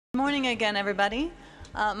morning again, everybody.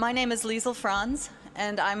 My name is Liesl Franz,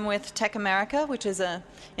 and I'm with Tech America, which is an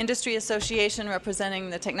industry association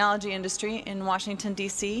representing the technology industry in Washington,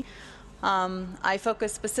 D.C. I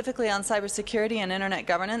focus specifically on cybersecurity and internet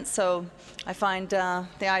governance, so I find the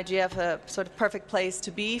IGF a sort of perfect place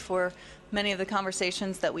to be for many of the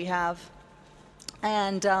conversations that we have.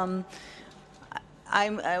 And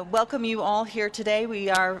I welcome you all here today.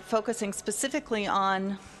 We are focusing specifically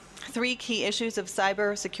on three key issues of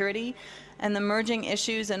cybersecurity and the emerging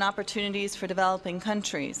issues and opportunities for developing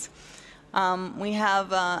countries. We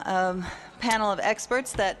have a panel of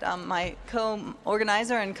experts that my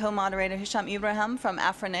co-organizer and co-moderator Hisham Ibrahim from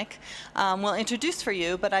Afrinic will introduce for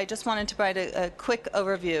you, but I just wanted to provide a quick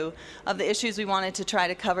overview of the issues we wanted to try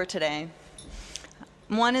to cover today.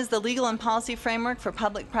 One is the legal and policy framework for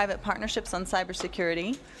public-private partnerships on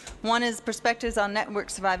cybersecurity. One is perspectives on network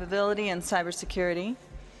survivability and cybersecurity.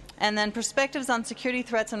 And then perspectives on security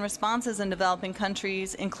threats and responses in developing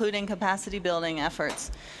countries, including capacity building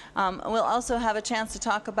efforts. We'll also have a chance to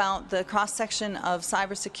talk about the cross-section of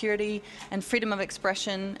cybersecurity and freedom of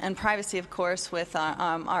expression and privacy, of course, with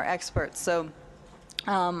our experts. So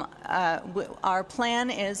our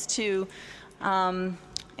plan is to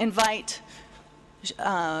invite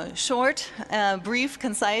short, brief,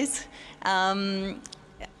 concise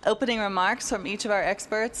opening remarks from each of our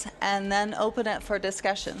experts, and then open it for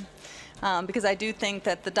discussion. Because I do think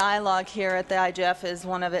that the dialogue here at the IGF is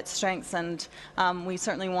one of its strengths, and we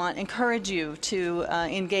certainly encourage you to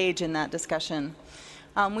engage in that discussion.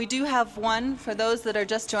 We do have one, for those that are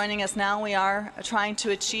just joining us now, we are trying to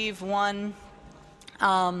achieve one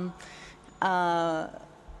remote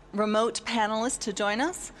panelist to join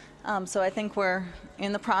us. So I think we're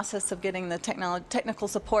in the process of getting the technical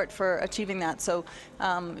support for achieving that. So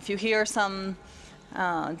if you hear some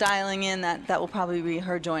dialing in, that will probably be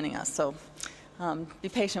her joining us. So be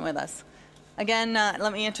patient with us. Again,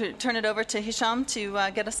 let me turn it over to Hisham to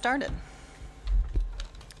get us started.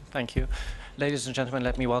 Thank you. Ladies and gentlemen,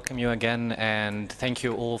 let me welcome you again, and thank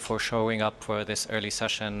you all for showing up for this early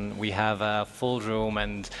session. We have a full room,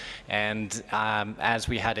 and as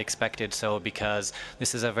we had expected so, because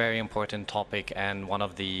this is a very important topic and one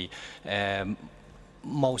of the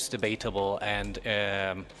most debatable and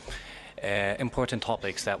important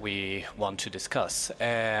topics that we want to discuss.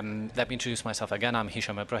 Let me introduce myself again. I'm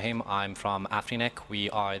Hisham Ibrahim. I'm from Afrinic. We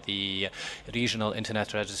are the regional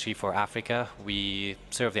internet registry for Africa. We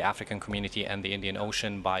serve the African community and the Indian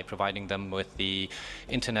Ocean by providing them with the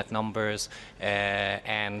internet numbers,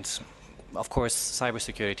 and of course,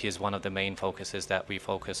 cybersecurity is one of the main focuses that we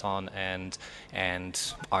focus on and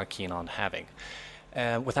are keen on having.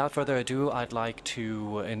 Without further ado, I'd like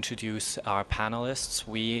to introduce our panelists.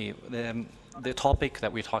 The topic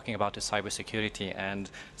that we're talking about is cybersecurity, and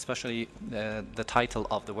especially the title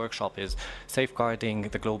of the workshop is Safeguarding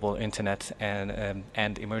the Global Internet and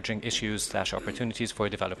Emerging Issues/Opportunities for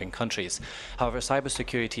Developing Countries. However,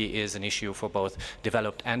 cybersecurity is an issue for both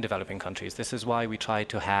developed and developing countries. This is why we try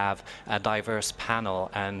to have a diverse panel,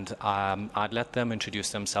 and I'd let them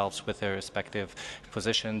introduce themselves with their respective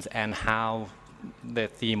positions and how the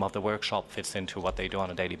theme of the workshop fits into what they do on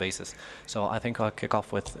a daily basis. So I think I'll kick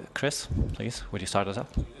off with Chris, please. Would you start us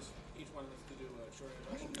up? Each one of us to do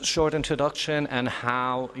a short introduction.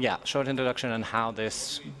 Short introduction and how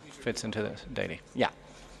this fits into the daily. Yeah.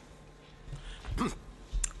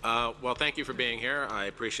 Well, thank you for being here. I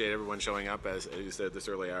appreciate everyone showing up, as you said, this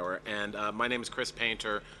early hour. And my name is Chris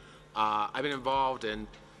Painter. I've been involved in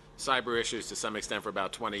cyber issues to some extent for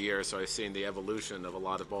about 20 years, so I've seen the evolution of a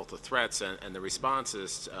lot of both the threats and the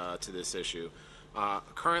responses to this issue.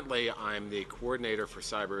 Currently, I'm the coordinator for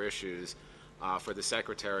cyber issues for the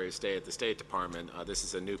Secretary of State at the State Department. This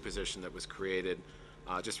is a new position that was created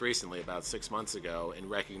just recently, about 6 months ago, in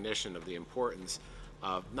recognition of the importance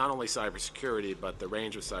of not only cybersecurity, but the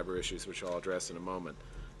range of cyber issues, which I'll address in a moment.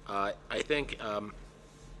 I think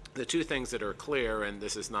the two things that are clear, and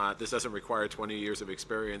this doesn't require 20 years of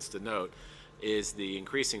experience to note, is the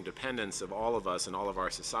increasing dependence of all of us and all of our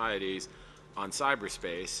societies on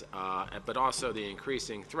cyberspace, but also the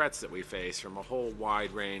increasing threats that we face from a whole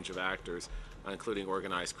wide range of actors, including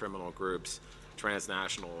organized criminal groups,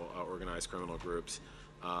 transnational organized criminal groups,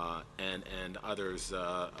 and others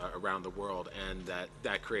around the world, and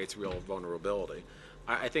that creates real vulnerability.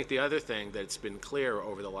 I think the other thing that's been clear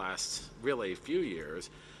over the last really few years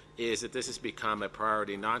is that this has become a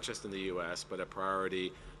priority not just in the U.S., but a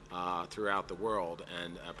priority throughout the world,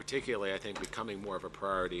 and particularly, I think, becoming more of a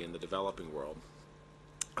priority in the developing world.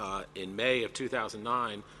 In May of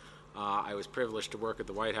 2009, I was privileged to work at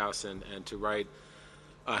the White House and to write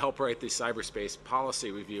helped write the cyberspace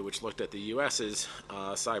policy review, which looked at the U.S.'s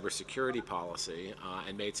cybersecurity policy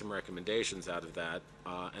and made some recommendations out of that.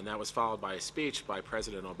 And that was followed by a speech by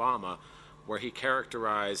President Obama, where he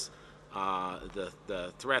characterized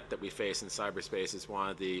the threat that we face in cyberspace as one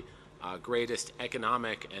of the greatest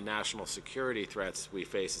economic and national security threats we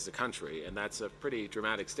face as a country. And that's a pretty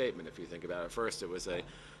dramatic statement if you think about it. First, it was a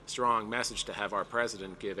strong message to have our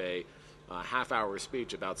president give a half-hour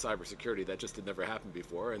speech about cybersecurity. That just had never happened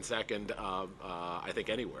before. And second, I think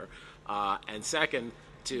anywhere. And second,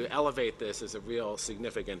 to elevate this as a real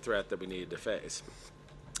significant threat that we needed to face.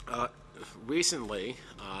 Recently,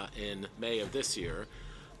 in May of this year,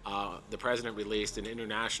 the president released an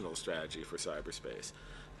international strategy for cyberspace.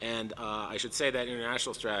 And I should say that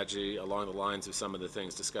international strategy, along the lines of some of the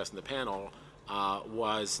things discussed in the panel,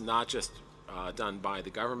 was not just done by the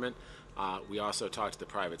government. We also talked to the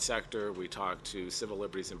private sector. We talked to civil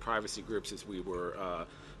liberties and privacy groups as we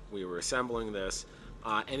were assembling this.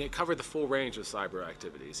 And it covered the full range of cyber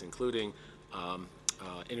activities, including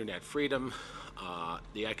internet freedom,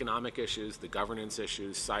 the economic issues, the governance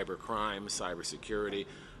issues, cyber crime, cybersecurity,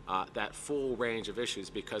 that full range of issues,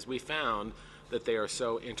 because we found that they are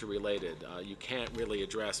so interrelated. You can't really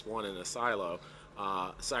address one in a silo.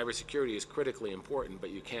 Cybersecurity is critically important, but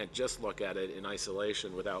you can't just look at it in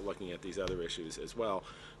isolation without looking at these other issues as well.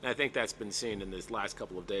 And I think that's been seen in this last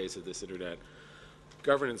couple of days of this Internet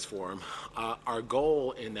Governance Forum. Our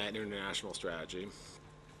goal in that international strategy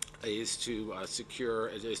is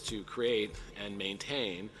to create and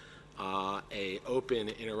maintain a open,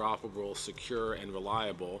 interoperable, secure, and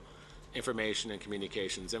reliable information and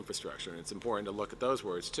communications infrastructure. And it's important to look at those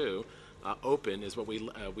words too. Open is what we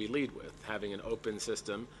lead with, having an open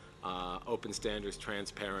system, open standards,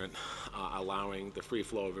 transparent, allowing the free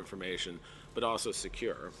flow of information, but also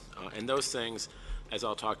secure. And those things, as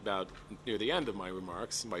I'll talk about near the end of my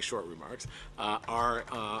remarks, my short remarks, are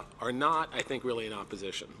not, I think, really in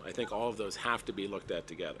opposition. I think all of those have to be looked at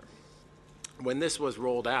together. When this was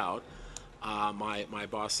rolled out, my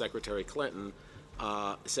boss, Secretary Clinton,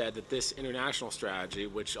 said that this international strategy,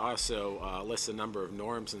 which also lists a number of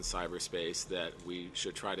norms in cyberspace that we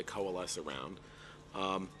should try to coalesce around,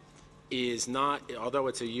 is not, although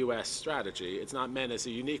it's a U.S. strategy, it's not meant as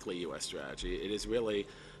a uniquely U.S. strategy. It is really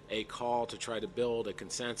a call to try to build a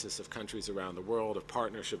consensus of countries around the world, of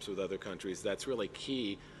partnerships with other countries. That's really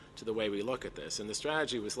key to the way we look at this. And the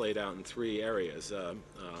strategy was laid out in three areas: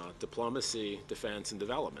 diplomacy, defense, and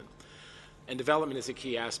development. And development is a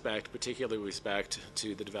key aspect, particularly with respect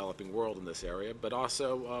to the developing world in this area, but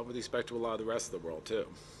also with respect to a lot of the rest of the world too.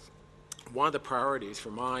 One of the priorities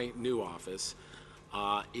for my new office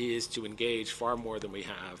is to engage far more than we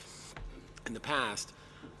have in the past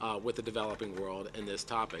with the developing world in this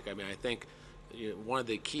topic. I mean, I think one of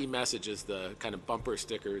the key messages, the kind of bumper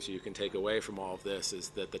stickers you can take away from all of this, is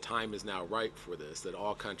that the time is now ripe for this, that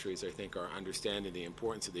all countries, I think, are understanding the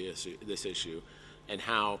importance of this issue and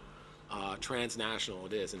how transnational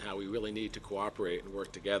it is, and how we really need to cooperate and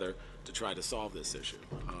work together to try to solve this issue,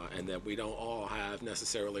 and that we don't all have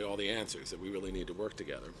necessarily all the answers, that we really need to work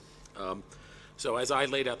together. So as I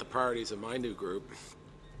laid out the priorities of my new group,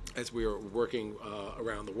 as we were working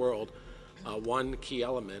around the world, one key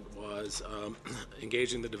element was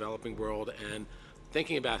engaging the developing world and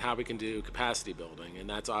thinking about how we can do capacity building. And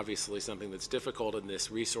that's obviously something that's difficult in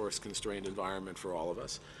this resource-constrained environment for all of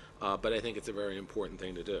us, but I think it's a very important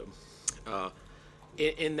thing to do.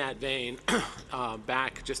 In that vein,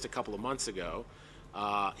 back just a couple of months ago,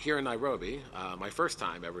 here in Nairobi, my first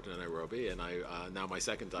time ever to Nairobi, and now my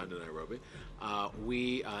second time to Nairobi,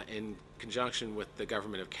 we, in conjunction with the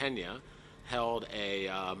government of Kenya, held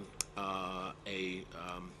a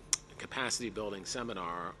capacity building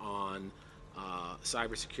seminar on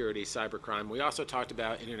cybersecurity, cybercrime. We also talked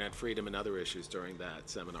about internet freedom and other issues during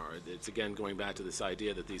that seminar. It's again going back to this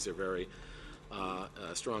idea that these are very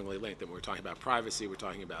strongly linked, that when we're talking about privacy, we're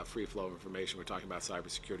talking about free flow of information, we're talking about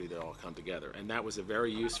cybersecurity, they all come together. And that was a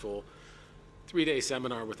very useful 3-day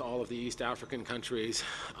seminar with all of the East African countries.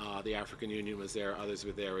 The African Union was there, others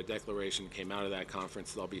were there. A declaration came out of that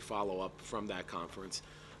conference. There'll be follow-up from that conference.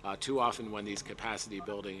 Too often when these capacity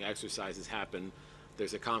building exercises happen,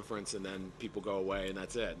 there's a conference and then people go away and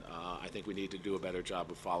that's it. I think we need to do a better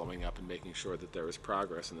job of following up and making sure that there is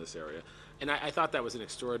progress in this area. And I thought that was an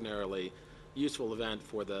extraordinarily useful event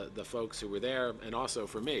for the folks who were there, and also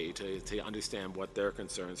for me to understand what their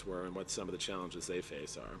concerns were and what some of the challenges they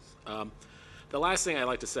face are. The last thing I'd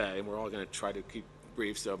like to say, and we're all going to try to keep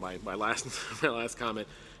brief, so my last comment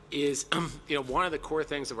is, one of the core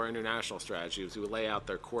things of our international strategy is we lay out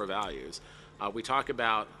their core values. We talk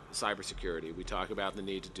about cybersecurity. We talk about the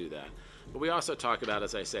need to do that. But we also talk about,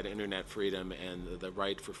 as I said, internet freedom and the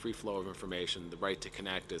right for free flow of information, the right to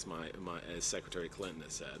connect, as as Secretary Clinton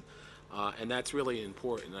has said. And that's really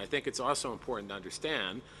important. And I think it's also important to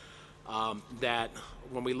understand that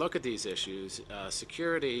when we look at these issues,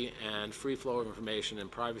 security and free flow of information and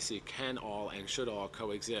privacy can all and should all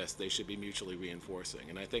coexist. They should be mutually reinforcing.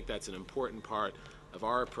 And I think that's an important part of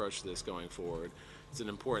our approach to this going forward. It's an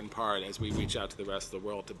important part as we reach out to the rest of the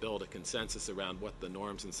world to build a consensus around what the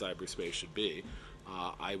norms in cyberspace should be.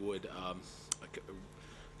 I would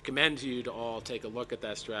commend you to all take a look at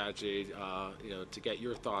that strategy, to get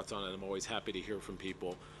your thoughts on it. I'm always happy to hear from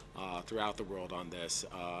people throughout the world on this,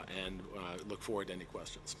 and look forward to any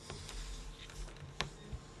questions.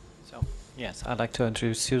 So, yes, I'd like to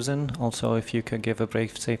introduce Susan. Also, if you could give a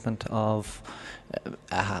brief statement of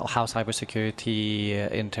how cybersecurity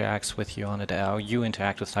interacts with you on a day, how you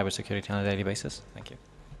interact with cybersecurity on a daily basis. Thank you.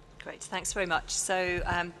 Great, thanks very much. So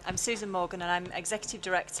I'm Susan Morgan, and I'm Executive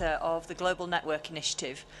Director of the Global Network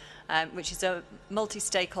Initiative, which is a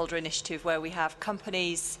multi-stakeholder initiative where we have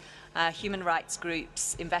companies, human rights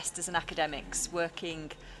groups, investors and academics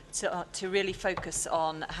working to really focus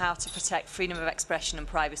on how to protect freedom of expression and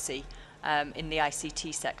privacy in the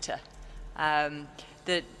ICT sector.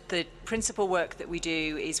 The principal work that we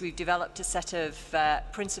do is we've developed a set of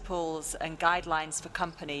principles and guidelines for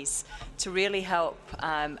companies to really help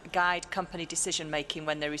guide company decision making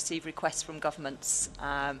when they receive requests from governments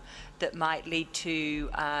that might lead to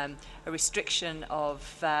a restriction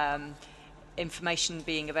of information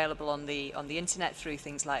being available on the internet through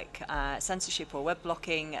things like censorship or web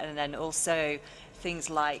blocking, and then also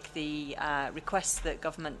things like the requests that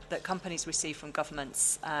companies receive from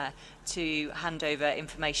governments to hand over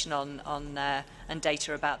information on and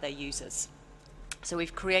data about their users. So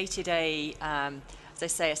we've created as I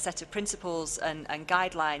say, a set of principles and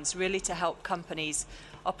guidelines really to help companies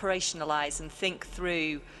operationalize and think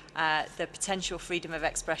through the potential freedom of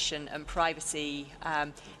expression and privacy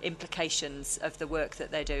implications of the work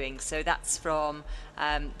that they're doing. So that's from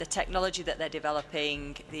the technology that they're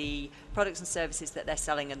developing, the products and services that they're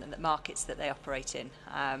selling, and the markets that they operate in.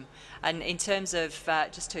 And in terms of,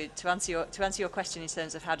 just to answer your question in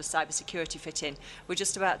terms of how does cybersecurity fit in, we're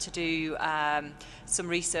just about to do some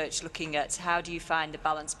research looking at how do you find the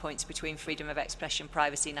balance points between freedom of expression,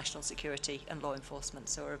 privacy, national security and law enforcement.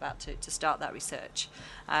 So we're about to start that research.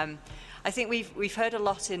 I think we've heard a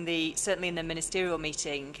lot certainly in the ministerial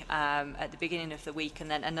meeting at the beginning of the week, and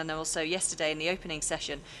then also yesterday in the opening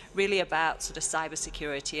session, really about sort of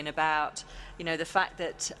cybersecurity and about the fact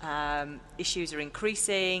that issues are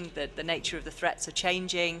increasing, that the nature of the threats are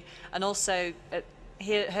changing, and also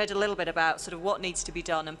heard a little bit about sort of what needs to be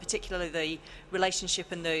done, and particularly the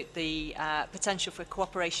relationship and the potential for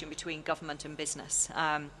cooperation between government and business.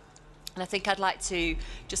 And I think I'd like to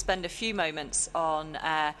just spend a few moments on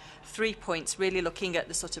 3 points, really looking at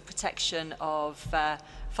the sort of protection of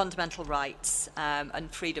fundamental rights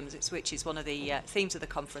and freedoms, which is one of the themes of the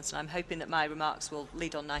conference, and I'm hoping that my remarks will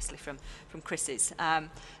lead on nicely from Chris's.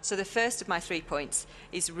 So the first of my 3 points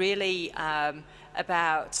is really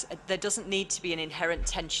about there doesn't need to be an inherent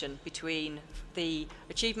tension between the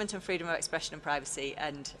achievement and freedom of expression and privacy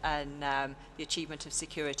and the achievement of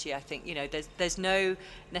security. I think there's no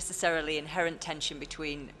necessarily inherent tension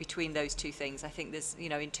between those two things. I think there's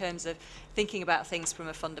in terms of thinking about things from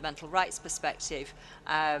a fundamental rights perspective,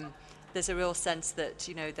 there's a real sense that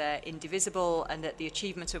they're indivisible, and that the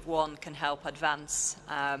achievement of one can help advance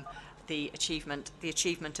the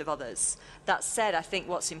achievement of others. That said, I think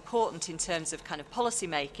what's important in terms of kind of policy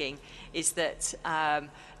making is that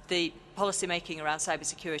the policy making around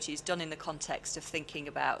cybersecurity is done in the context of thinking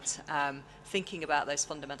about those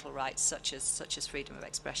fundamental rights, such as freedom of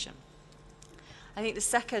expression. I think the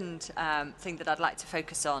second thing that I'd like to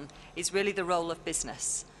focus on is really the role of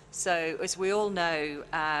business. So, as we all know,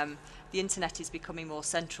 the internet is becoming more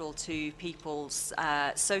central to people's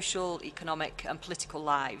social, economic and political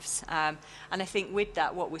lives. And I think with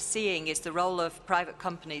that, what we're seeing is the role of private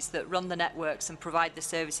companies that run the networks and provide the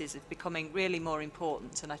services is becoming really more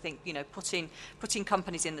important. And I think, putting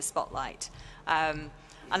companies in the spotlight.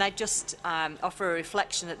 And I just offer a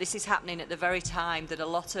reflection that this is happening at the very time that a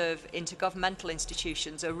lot of intergovernmental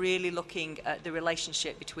institutions are really looking at the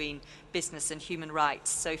relationship between business and human rights.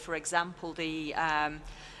 So, for example, the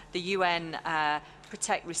UN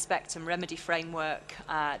Protect, Respect and Remedy framework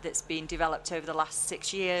that's been developed over the last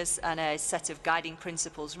 6 years, and a set of guiding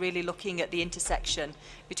principles really looking at the intersection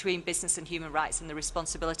between business and human rights and the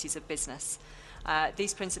responsibilities of business.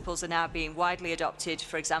 These principles are now being widely adopted,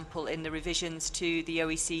 for example, in the revisions to the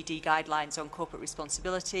OECD guidelines on corporate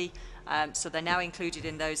responsibility. So they're now included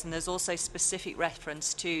in those, and there's also specific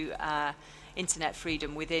reference to internet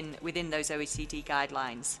freedom within those OECD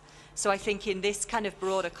guidelines. So I think in this kind of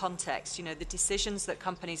broader context, you know, the decisions that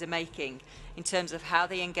companies are making in terms of how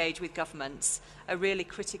they engage with governments are really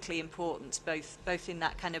critically important, both in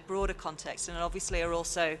that kind of broader context, and obviously are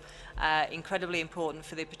also incredibly important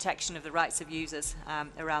for the protection of the rights of users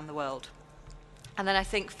around the world. And then I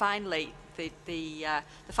think finally, the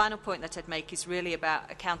final point that I'd make is really about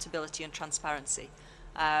accountability and transparency.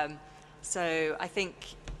 So I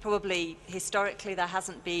think probably historically there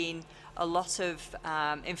hasn't been a lot of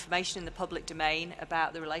information in the public domain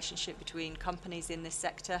about the relationship between companies in this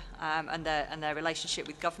sector and their relationship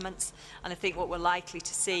with governments. And I think what we're likely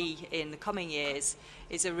to see in the coming years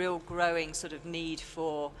is a real growing sort of need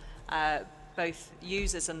for both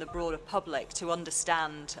users and the broader public to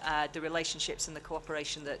understand the relationships and the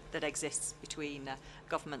cooperation that exists between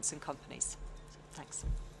governments and companies. So, thanks.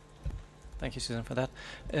 Thank you, Susan, for that.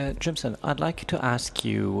 Jimson, I'd like to ask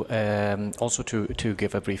you also to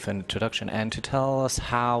give a brief introduction and to tell us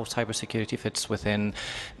how cybersecurity fits within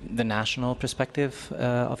the national perspective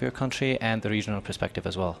of your country and the regional perspective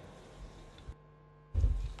as well.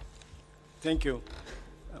 Thank you.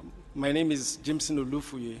 My name is Jimson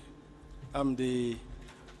Olufuye. I'm the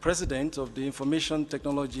president of the Information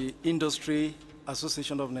Technology Industry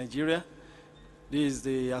Association of Nigeria. This is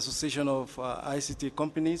the association of ICT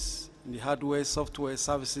companies in the hardware, software,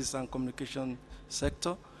 services, and communication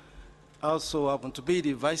sector. I also happen to be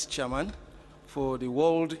the vice chairman for the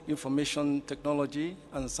World Information Technology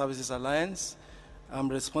and Services Alliance. I'm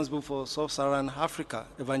responsible for Sub-Saharan Africa,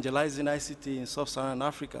 evangelizing ICT in Sub-Saharan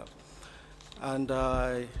Africa. And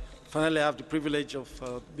I finally have the privilege of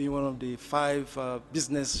being one of the 5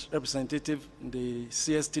 business representatives in the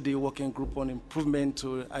CSTD working group on improvement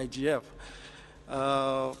to IGF.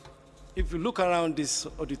 If you look around this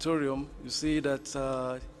auditorium, you see that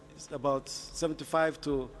it's about 75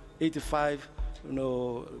 to 85,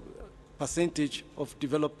 percentage of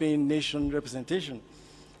developing nation representation.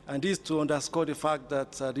 And this to underscore the fact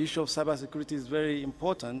that the issue of cybersecurity is very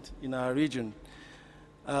important in our region.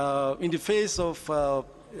 In the face of the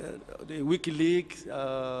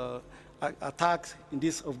WikiLeaks attacks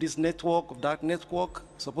of this network, of dark network,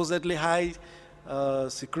 supposedly high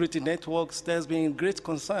security networks, there's been great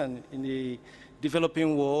concern in the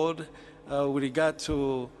developing world with regard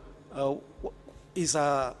to is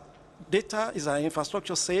our data, is our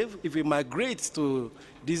infrastructure safe? If we migrate to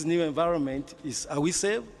this new environment, are we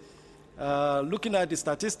safe? Looking at the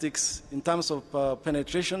statistics in terms of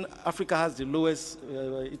penetration, Africa has the lowest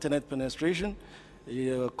internet penetration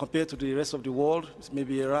compared to the rest of the world. It's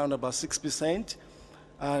maybe around about 6%.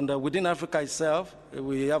 And within Africa itself,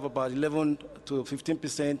 we have about 11 to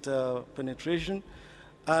 15% penetration.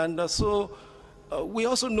 And so we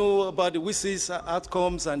also know about the WSIS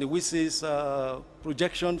outcomes and the WSIS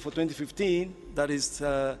projection for 2015, that is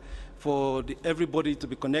for everybody to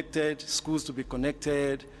be connected, schools to be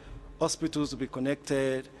connected, hospitals to be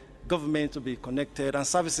connected, government to be connected, and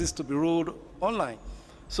services to be rolled online.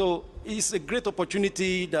 So it's a great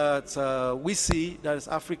opportunity that we see, that is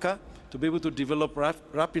Africa, to be able to develop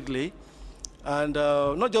rapidly, and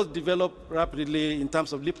not just develop rapidly in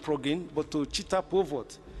terms of leapfrogging, but to cheetah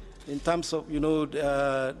pivot in terms of,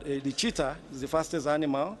 the cheetah is the fastest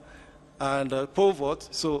animal, and pivot.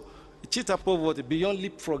 So cheetah pivot beyond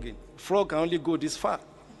leapfrogging. Frog can only go this far.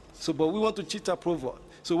 So, but we want to cheetah pivot.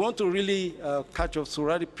 So we want to really catch up so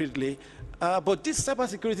rapidly. But this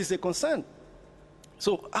cybersecurity is a concern.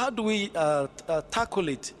 So how do we tackle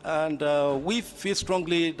it? And we feel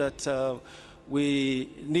strongly that we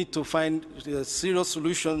need to find a serious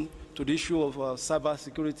solution to the issue of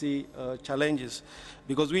cybersecurity challenges,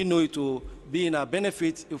 because we know it will be in our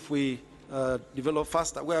benefit if we develop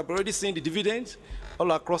faster. We have already seen the dividends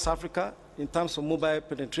all across Africa in terms of mobile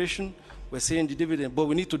penetration. We're seeing the dividend, but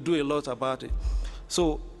we need to do a lot about it.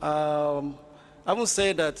 So I would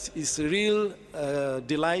say that it's a real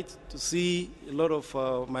delight to see a lot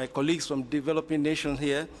of my colleagues from developing nations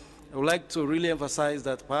here. I would like to really emphasize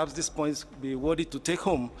that perhaps these points be worthy to take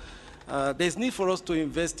home. There's need for us to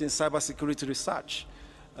invest in cybersecurity research,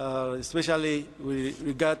 especially with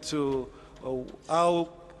regard to how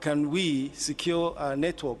can we secure our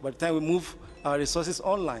network by the time we move our resources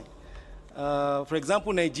online. For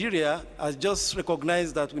example, Nigeria has just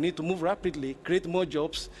recognized that we need to move rapidly, create more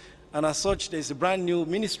jobs, and as such, there's a brand new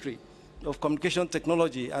ministry of communication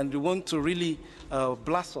technology, and we want to really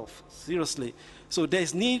blast off seriously. So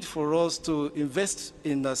there's need for us to invest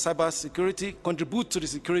in cybersecurity, contribute to the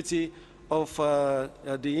security of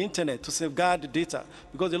the internet to safeguard the data,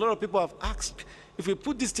 because a lot of people have asked, if we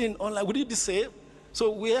put this thing online, would it be safe?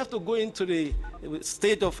 So we have to go into the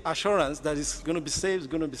state of assurance that it's going to be safe, it's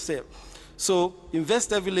going to be safe. So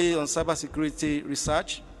invest heavily on cybersecurity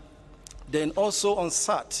research, then also on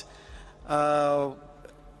SAT.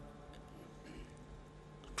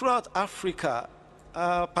 Throughout Africa,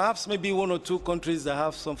 perhaps maybe 1 or 2 countries that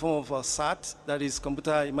have some form of SAT, that is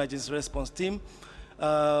Computer Emergency Response Team.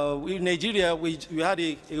 In Nigeria, we had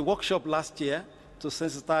a workshop last year to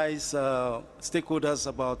sensitize stakeholders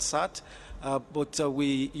about SAT, but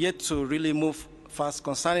we yet to really move fast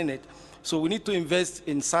concerning it. So we need to invest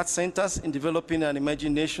in SAT centers in developing and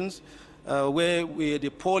emerging nations, where we are the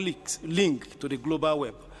poor link to the global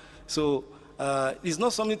web. So it's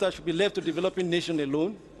not something that should be left to developing nation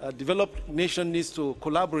alone. Developed nation needs to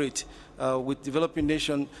collaborate with developing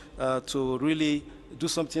nation to really do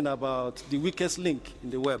something about the weakest link in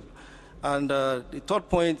the web. And the third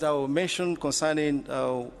point I will mention concerning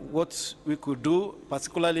what we could do,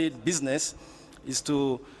 particularly business, is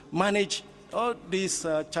to manage all these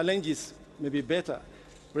challenges maybe better.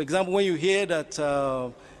 For example, when you hear that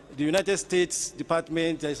the United States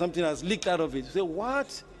Department, there's something that's leaked out of it, you say,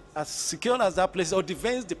 what? As secure as that place, or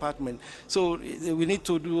Defense Department. So we need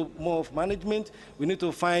to do more of management. We need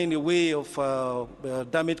to find a way of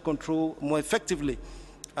damage control more effectively,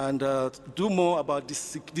 and do more about the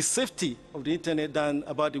safety of the internet than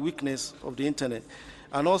about the weakness of the internet.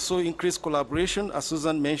 And also increase collaboration, as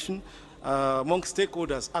Susan mentioned, among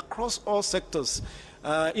stakeholders across all sectors.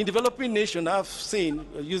 In developing nations, I've seen,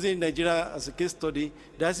 using Nigeria as a case study,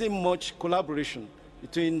 there isn't much collaboration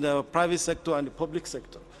between the private sector and the public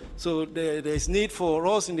sector. So there is need for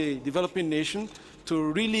us in the developing nation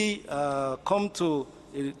to really come to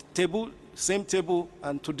a table, same table,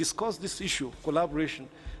 and to discuss this issue, collaboration,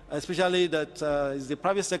 especially that it's the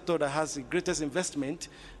private sector that has the greatest investment,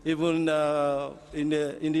 even in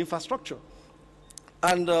the infrastructure.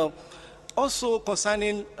 And also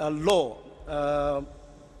concerning law,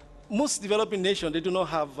 most developing nations, they do not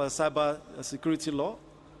have cyber security law.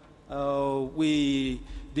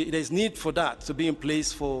 There's need for that to be in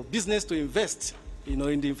place for business to invest, in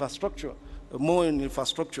the infrastructure, more in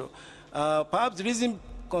infrastructure. Perhaps the reason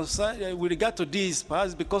with regard to this,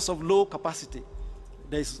 perhaps because of low capacity.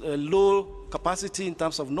 There's a low capacity in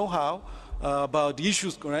terms of know-how about the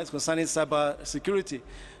issues concerning cyber security.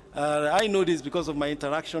 I know this because of my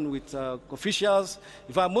interaction with officials.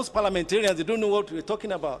 In fact, most parliamentarians, they don't know what we're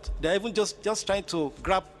talking about. They're even just trying to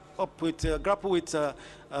grapple with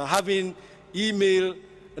having email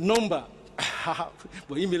number,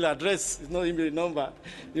 but email address is not email number.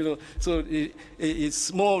 So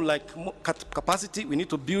it's more like capacity. We need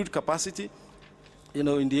to build capacity,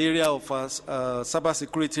 in the area of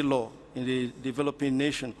cybersecurity law in the developing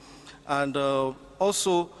nation, and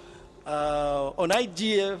also on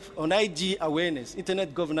IG awareness,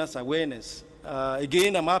 internet governance awareness.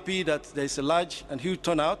 Again, I'm happy that there is a large and huge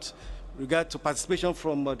turnout regard to participation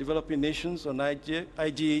from developing nations on IGF.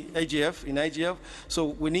 So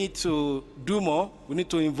we need to do more, we need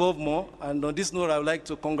to involve more, and on this note, I would like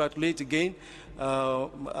to congratulate again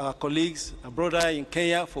our colleagues, our brother in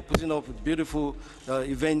Kenya, for putting up a beautiful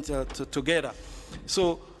event together.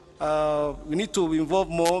 So we need to be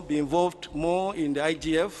involved more in the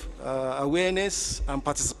IGF awareness and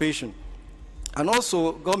participation. And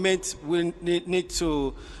also, government will need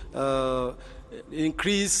to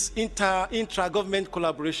increase intra-government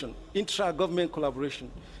collaboration. Government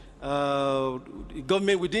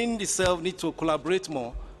within itself need to collaborate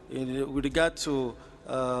more with regard to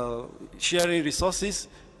sharing resources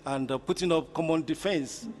and putting up common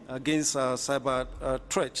defense against cyber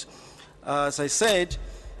threats. As I said,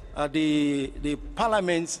 the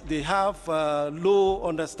parliaments, they have low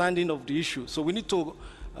understanding of the issue. So we need to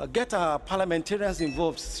get our parliamentarians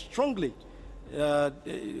involved strongly.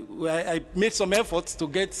 I made some efforts to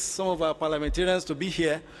get some of our parliamentarians to be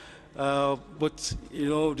here, but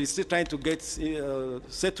they're still trying to get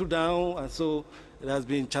settled down, and so there has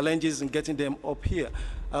been challenges in getting them up here.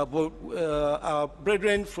 But our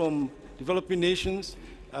brethren from developing nations,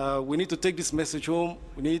 we need to take this message home.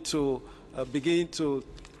 We need to begin to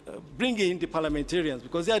bring in the parliamentarians,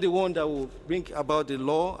 because they are the ones that will bring about the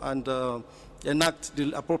law and enact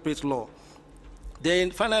the appropriate law.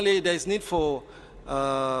 Then finally, there is need for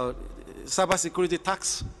cybersecurity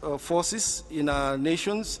task forces in our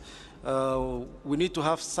nations. We need to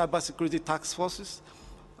have cybersecurity task forces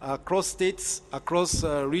across states, across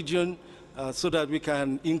region, so that we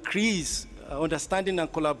can increase understanding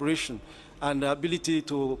and collaboration and the ability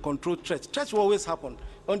to control threats. Threats will always happen.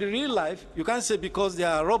 On the real life, you can't say because there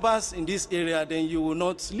are robbers in this area, then you will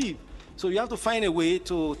not leave. So you have to find a way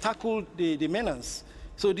to tackle the menace.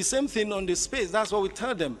 So the same thing on the space, that's what we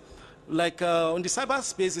tell them. Like on the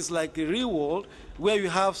cyberspace, it's like a real world where you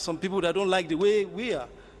have some people that don't like the way we are.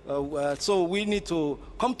 So we need to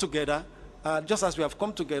come together, just as we have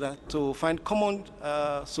come together, to find common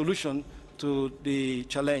solution to the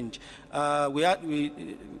challenge. I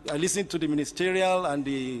listened to the ministerial and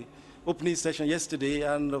the opening session yesterday,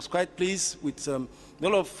 and I was quite pleased with a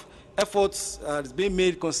lot of efforts that's being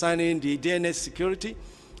made concerning the DNS security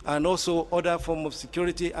and also other forms of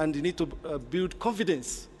security, and the need to build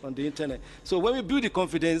confidence on the internet. So when we build the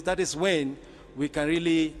confidence, that is when we can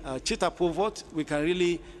really cheat up pivot, we can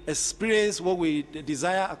really experience what we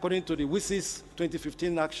desire according to the WSIS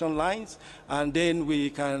 2015 action lines, and then we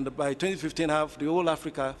can, by 2015, have the whole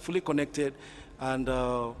Africa fully connected and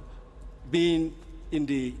being in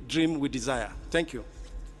the dream we desire. Thank you.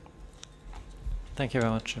 Thank you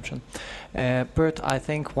very much, Jimson. Bert, I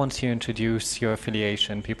think once you introduce your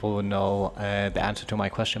affiliation, people will know the answer to my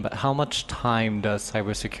question, but how much time does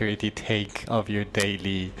cybersecurity take of your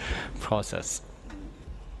daily process?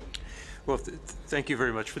 Well, thank you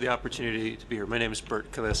very much for the opportunity to be here. My name is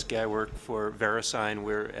Bert Kaliski. I work for VeriSign.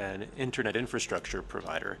 We're an internet infrastructure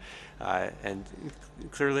provider. And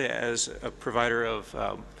clearly, as a provider of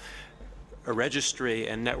a registry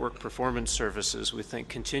and network performance services, we think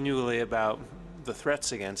continually about the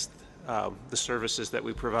threats against the services that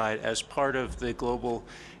we provide as part of the global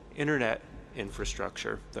internet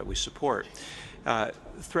infrastructure that we support.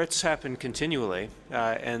 Threats happen continually,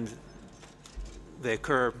 and they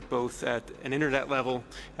occur both at an internet level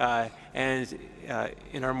and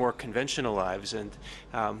in our more conventional lives. And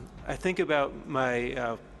I think about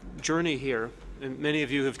my journey here, and many of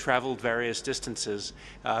you have traveled various distances,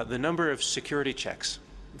 the number of security checks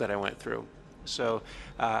that I went through. So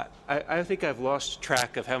I think I've lost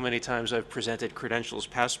track of how many times I've presented credentials,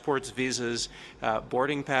 passports, visas,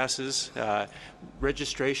 boarding passes,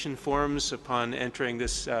 registration forms upon entering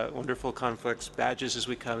this wonderful complex, badges as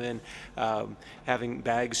we come in, having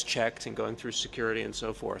bags checked and going through security and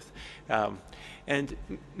so forth. And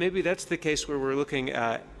maybe that's the case where we're looking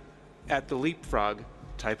at the leapfrog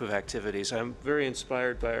type of activities. I'm very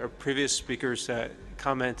inspired by our previous speaker's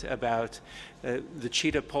comment about the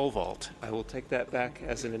cheetah pole vault. I will take that back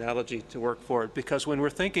as an analogy to work forward, because when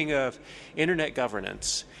we're thinking of internet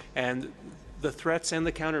governance and the threats and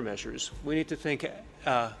the countermeasures, we need to think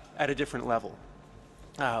at a different level.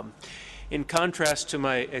 In contrast to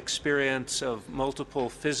my experience of multiple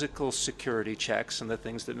physical security checks and the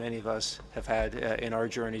things that many of us have had in our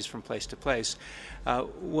journeys from place to place,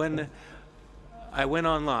 when I went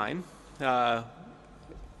online,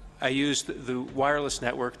 I used the wireless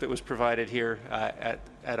network that was provided here at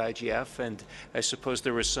IGF, and I suppose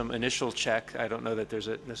there was some initial check. I don't know that there's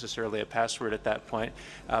necessarily a password at that point.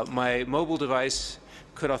 My mobile device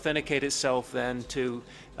could authenticate itself then to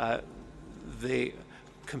the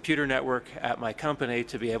computer network at my company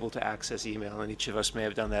to be able to access email, and each of us may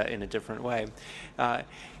have done that in a different way.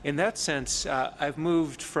 In that sense, I've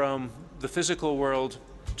moved from the physical world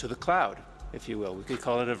to the cloud, if you will. We could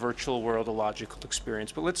call it a virtual world, a logical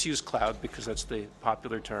experience, but let's use cloud because that's the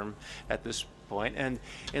popular term at this point. And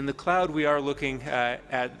in the cloud, we are looking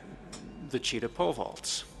at the cheetah pole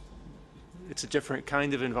vaults. It's a different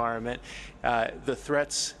kind of environment. The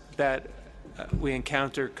threats that we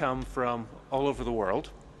encounter come from all over the world,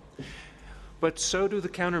 but so do the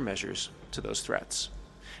countermeasures to those threats.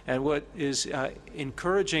 And what is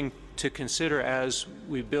encouraging to consider as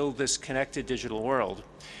we build this connected digital world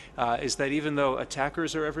is that even though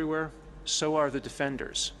attackers are everywhere, so are the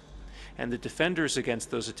defenders. And the defenders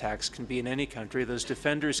against those attacks can be in any country. Those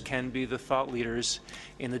defenders can be the thought leaders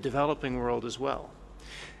in the developing world as well.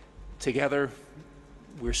 Together,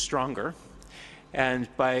 we're stronger. And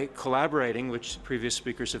by collaborating, which previous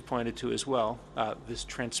speakers have pointed to as well, this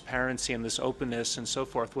transparency and this openness and so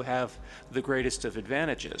forth will have the greatest of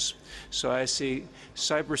advantages. So I see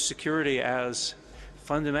cybersecurity as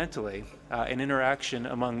fundamentally an interaction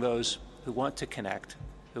among those who want to connect,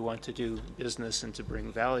 who want to do business and to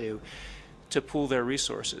bring value, to pool their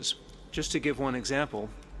resources. Just to give one example,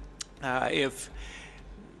 if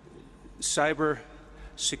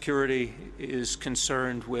cybersecurity is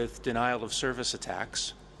concerned with denial of service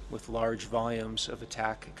attacks, with large volumes of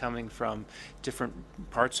attack coming from different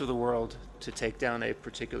parts of the world to take down a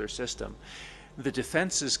particular system, the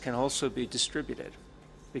defenses can also be distributed.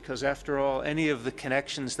 Because after all, any of the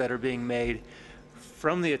connections that are being made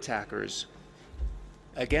from the attackers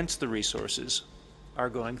against the resources are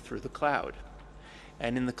going through the cloud.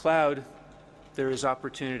 And in the cloud, there is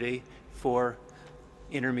opportunity for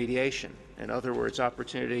intermediation In other words,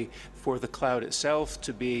 opportunity for the cloud itself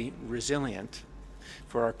to be resilient,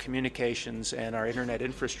 for our communications and our internet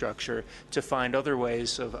infrastructure to find other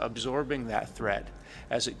ways of absorbing that threat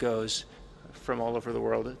as it goes from all over the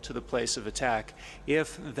world to the place of attack,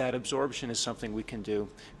 if that absorption is something we can do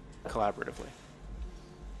collaboratively.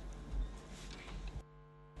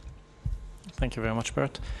 Thank you very much,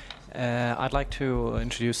 Bert. I'd like to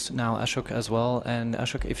introduce now Ashok as well. And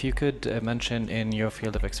Ashok, if you could mention in your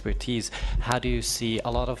field of expertise, how do you see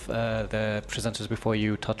a lot of the presenters before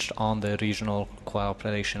you touched on the regional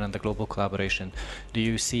cooperation and the global collaboration? Do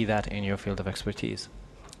you see that in your field of expertise?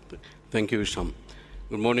 Thank you, Isham.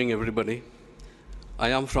 Good morning, everybody. I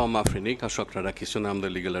am from Afrinic, Ashok Radhakishan. I'm the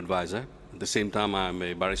legal advisor. At the same time, I'm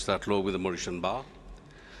a barrister at law with the Mauritian Bar.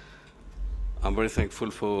 I'm very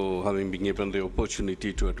thankful for having been given the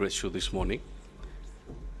opportunity to address you this morning.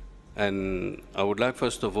 And I would like,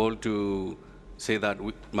 first of all, to say that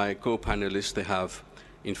my co-panelists, they have,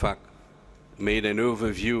 in fact, made an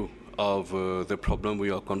overview of the problem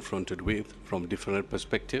we are confronted with from different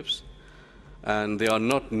perspectives. And they are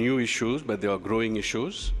not new issues, but they are growing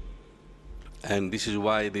issues. And this is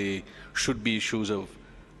why they should be issues of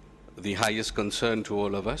the highest concern to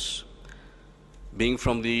all of us. Being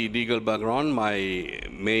from the legal background, my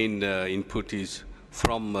main input is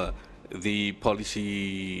from the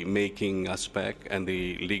policy making aspect and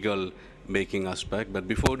the legal making aspect. But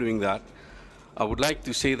before doing that, I would like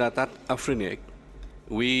to say that at Afrinic,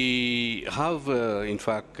 we have, in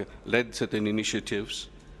fact, led certain initiatives.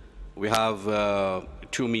 We have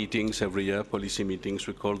 2 meetings every year, policy meetings,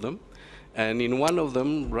 we call them. And in one of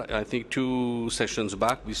them, I think 2 sessions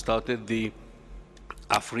back, we started the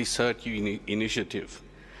AfriCert initiative,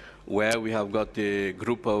 where we have got a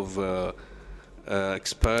group of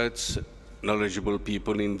experts, knowledgeable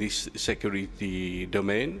people in this security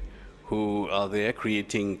domain who are there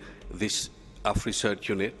creating this AfriCert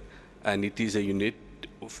unit. And it is a unit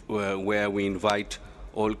where we invite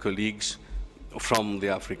all colleagues from the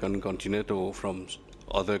African continent or from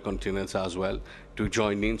other continents as well to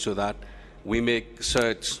join in, so that we make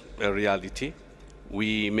certs a reality.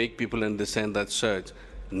 We make people understand that certs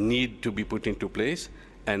need to be put into place,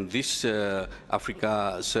 and this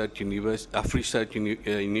AfriCert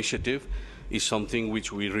initiative is something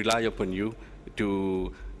which we rely upon you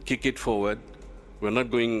to kick it forward. We're not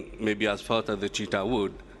going maybe as far as the cheetah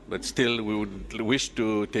would, but still we would wish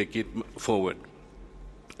to take it forward.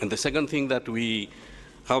 And the second thing that we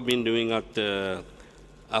have been doing at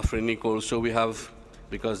Afrinic also, we have,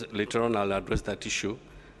 because later on I'll address that issue,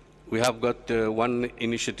 we have got one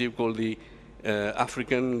initiative called the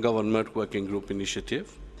African Government Working Group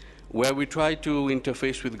Initiative, where we try to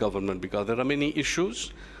interface with government, because there are many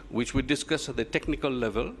issues which we discuss at the technical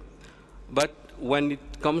level, but when it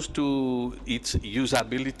comes to its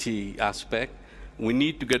usability aspect, we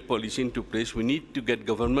need to get policy into place. We need to get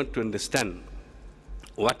government to understand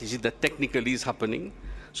what is it that technically is happening,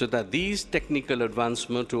 so that these technical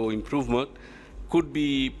advancement or improvement could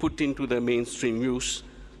be put into the mainstream use,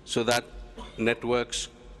 so that networks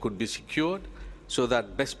could be secured, so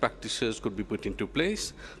that best practices could be put into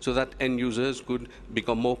place, so that end users could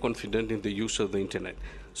become more confident in the use of the internet.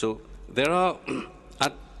 So there are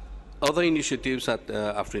other initiatives at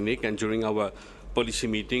Afrinic, and during our policy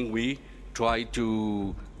meeting, we try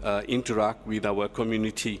to interact with our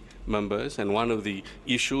community members, and one of the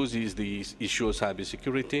issues is the issue of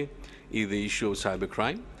cybersecurity, is the issue of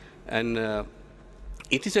cybercrime. And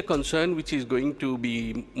it is a concern which is going to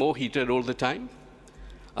be more heated all the time.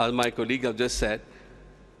 As my colleague have just said,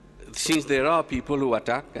 since there are people who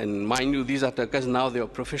attack, and mind you, these attackers now, they are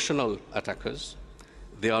professional attackers.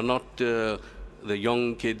 They are not the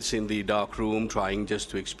young kids in the dark room trying just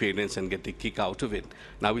to experience and get a kick out of it.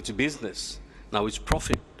 Now it's business. Now it's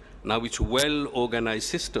profit. Now it's well-organized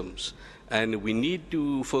systems. And we need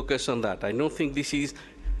to focus on that. I don't think this is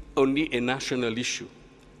only a national issue.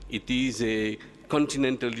 It is a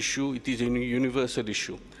continental issue. It is a universal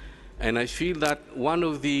issue. And I feel that one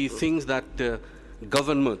of the things that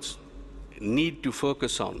governments need to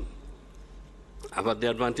focus on, about the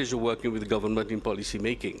advantage of working with government in policy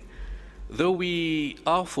making, though we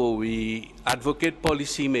advocate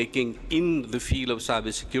policy making in the field of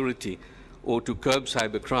cybersecurity or to curb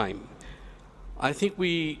cybercrime, I think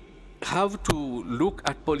we have to look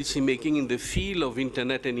at policy making in the field of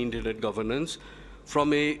internet and internet governance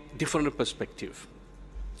from a different perspective.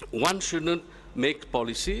 One shouldn't make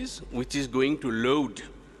policies which is going to load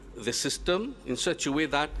the system in such a way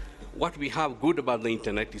that what we have good about the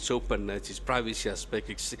internet is openness, its privacy aspect,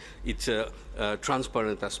 its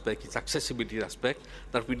transparent aspect, its accessibility aspect,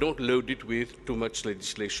 that we don't load it with too much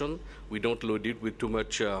legislation, we don't load it with too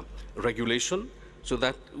much regulation, so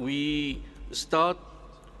that we start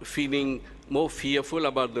feeling more fearful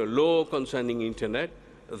about the law concerning internet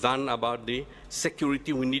than about the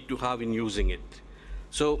security we need to have in using it.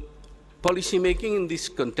 So policy making in this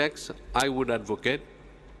context, I would advocate,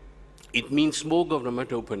 it means more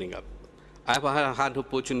government opening up. I've had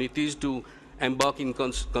opportunities to embark in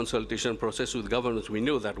consultation process with governments. We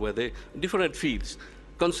know that where they different fields.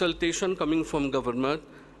 Consultation coming from government,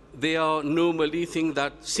 they are normally think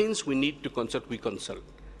that since we need to consult, we consult.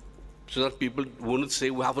 So that people won't say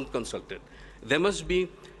we haven't consulted. There must be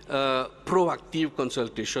proactive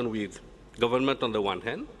consultation with government on the one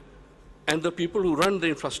hand, and the people who run the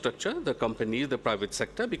infrastructure, the companies, the private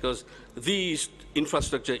sector, because these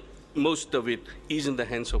infrastructure, most of it is in the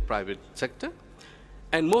hands of private sector.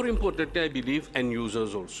 And more importantly, I believe, end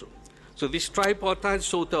users also. So this tripartite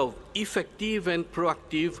sort of effective and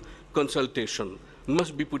proactive consultation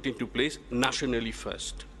must be put into place nationally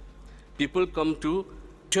first. People come to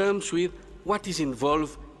terms with what is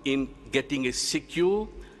involved in getting a secure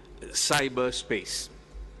cyberspace.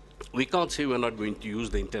 We can't say we're not going to use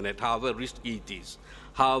the internet, however risky it is,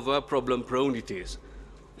 however problem-prone it is.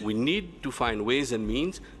 We need to find ways and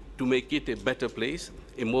means to make it a better place,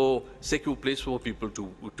 a more secure place for people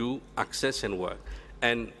to access and work.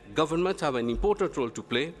 And governments have an important role to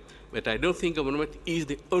play, but I don't think government is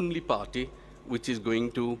the only party which is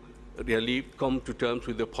going to really come to terms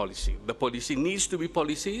with the policy. The policy needs to be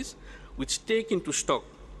policies which take into stock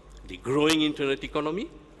the growing internet economy,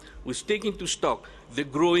 which take into stock the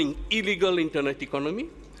growing illegal internet economy,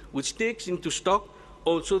 which takes into stock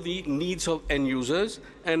also the needs of end users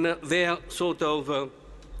and their sort of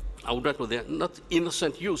I would not they're not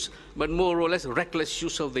innocent use, but more or less reckless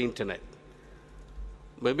use of the internet.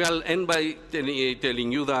 Maybe I'll end by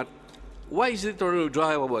telling you that why is it when we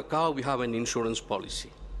drive our car, we have an insurance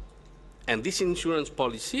policy? And this insurance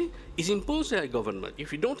policy is imposed by government.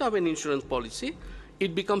 If you don't have an insurance policy,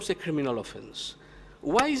 it becomes a criminal offense.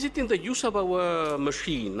 Why is it in the use of our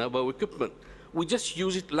machine, of our equipment? We just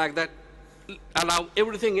use it like that, allow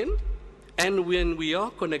everything in, and when we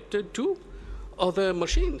are connected to other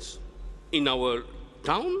machines in our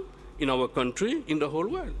town, in our country, in the whole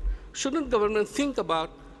world. Shouldn't government think about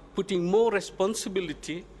putting more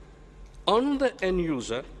responsibility on the end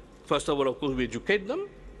user? First of all, of course, we educate them,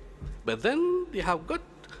 but then they have got,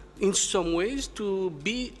 in some ways, to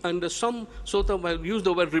be under some sort of, I'll use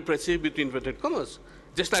the word repressive between inverted commas.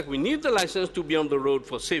 Just like we need the license to be on the road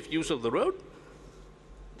for safe use of the road,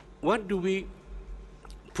 what do we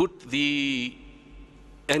put the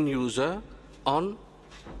end user on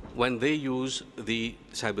when they use the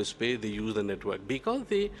cyberspace, they use the network? Because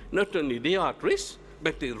they, not only they are at risk,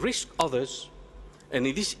 but they risk others. And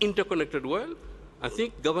in this interconnected world, I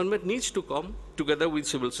think government needs to come together with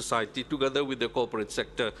civil society, together with the corporate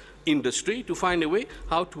sector, industry, to find a way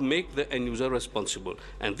how to make the end user responsible.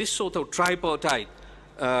 And this sort of tripartite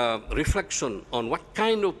reflection on what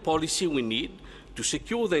kind of policy we need to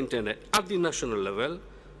secure the internet at the national level,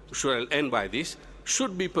 should I end by this,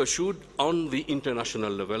 should be pursued on the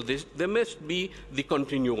international level. There must be the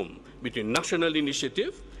continuum between national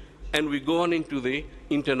initiative and we go on into the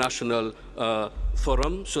international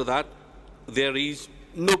forum so that there is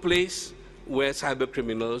no place where cyber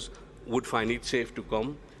criminals would find it safe to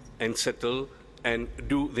come and settle and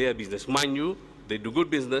do their business. Mind you, they do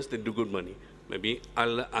good business, they do good money. Maybe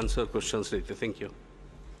I'll answer questions later. Thank you.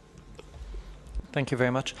 Thank you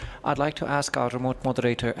very much. I'd like to ask our remote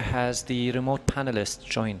moderator, has the remote panelist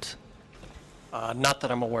joined? Not that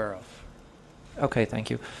I'm aware of. Okay, thank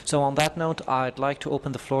you. So on that note, I'd like to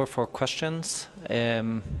open the floor for questions.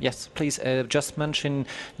 Yes, please just mention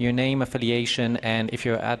your name, affiliation, and if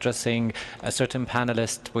you're addressing a certain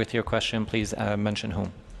panelist with your question, please mention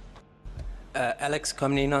whom. Alex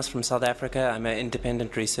Komninos from South Africa. I'm an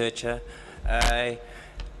independent researcher. I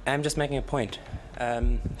am just making a point,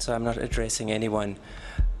 so I'm not addressing anyone.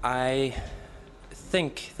 I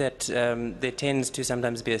think that there tends to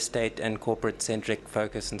sometimes be a state and corporate-centric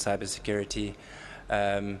focus in cybersecurity.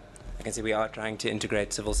 I can see we are trying to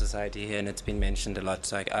integrate civil society here, and it's been mentioned a lot,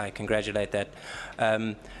 so I congratulate that.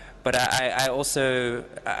 But I also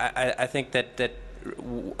think that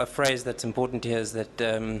a phrase that's important here is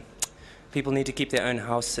that people need to keep their own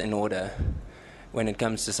house in order when it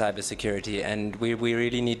comes to cybersecurity, and we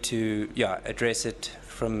really need to address it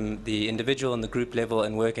from the individual and the group level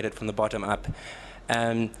and work at it from the bottom up.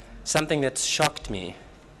 Something that's shocked me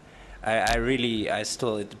I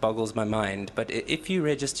still, it boggles my mind. But if you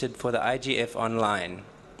registered for the IGF online,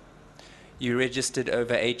 you registered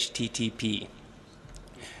over HTTP.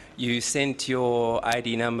 You sent your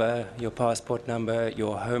ID number, your passport number,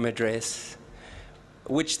 your home address,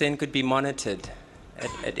 which then could be monitored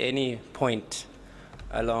at any point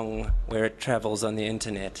along where it travels on the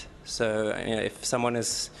internet. So if someone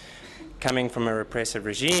is coming from a repressive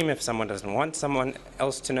regime, if someone doesn't want someone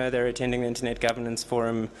else to know they're attending the Internet Governance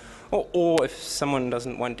Forum, or if someone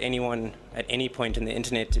doesn't want anyone at any point in the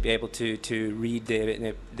internet to be able to read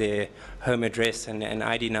their home address and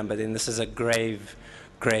ID number, then this is a grave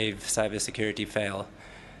cybersecurity fail.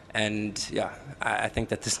 And yeah, I think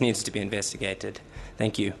that this needs to be investigated.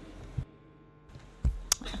 Thank you.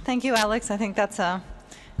 Thank you, Alex. I think that's an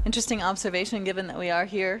interesting observation, given that we are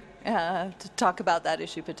here to talk about that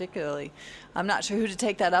issue particularly. I'm not sure who to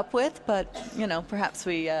take that up with, but perhaps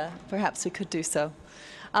we could do so.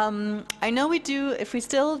 I know we do.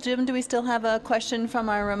 Jim, do we still have a question from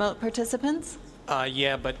our remote participants?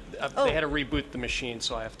 Yeah, but they had to reboot the machine,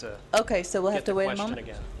 so I have to. Okay, so we'll have to wait a moment.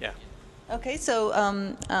 Again. Yeah. Okay, so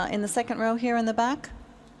in the second row here in the back.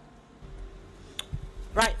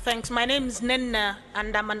 Right, thanks. My name is Nenna,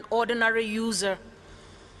 and I'm an ordinary user,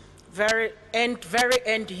 very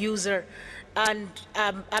end user, and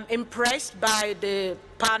I'm impressed by the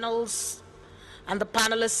panels and the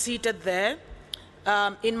panelists seated there.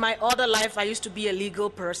 In my other life, I used to be a legal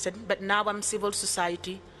person, but now I'm civil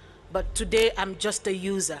society. But today, I'm just a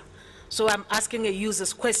user. So I'm asking a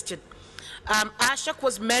user's question. Ashok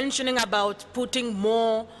was mentioning about putting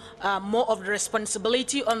more of the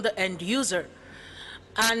responsibility on the end user.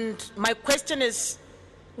 And my question is,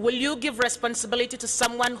 will you give responsibility to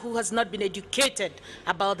someone who has not been educated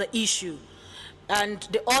about the issue? And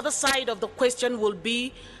the other side of the question will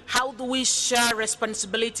be, how do we share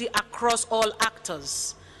responsibility across all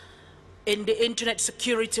actors in the internet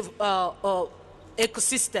security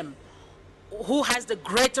ecosystem? Who has the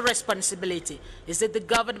greater responsibility? Is it the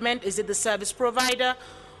government? Is it the service provider?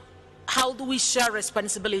 How do we share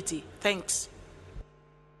responsibility? Thanks.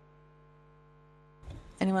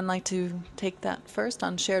 Anyone like to take that first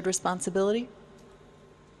on shared responsibility?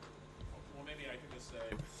 Well, maybe I could just say,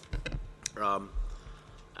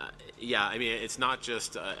 yeah, I mean, it's not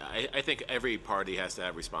just, I think every party has to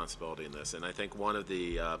have responsibility in this. And I think one of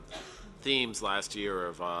the themes last year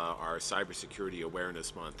of our Cybersecurity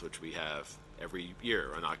Awareness Month, which we have every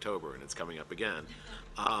year in October, and it's coming up again,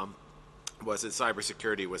 was that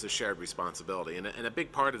cybersecurity was a shared responsibility. And a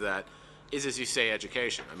big part of that is, as you say,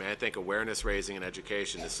 education. I mean, I think awareness raising and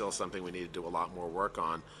education is still something we need to do a lot more work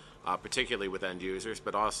on, particularly with end users,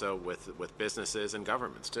 but also with businesses and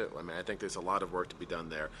governments too. I mean, I think there's a lot of work to be done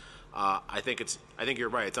there. I think you're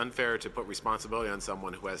right. It's unfair to put responsibility on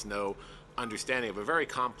someone who has no understanding of a very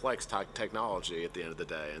complex technology at the end of the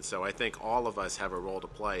day. And so I think all of us have a role to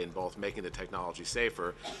play in both making the technology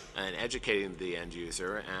safer and educating the end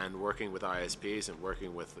user and working with ISPs and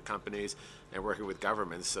working with the companies and working with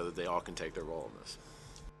governments so that they all can take their role in this.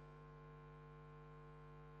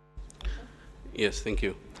 Yes, thank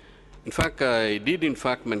you. In fact, I did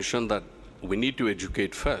mention that we need to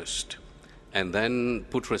educate first and then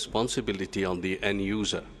put responsibility on the end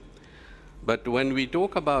user. But when we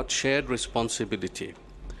talk about shared responsibility,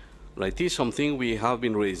 right, it is something we have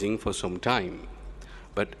been raising for some time.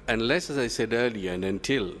 But unless, as I said earlier, and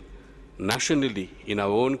until nationally in our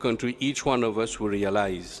own country, each one of us will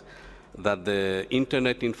realize that the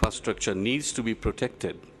internet infrastructure needs to be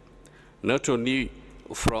protected, not only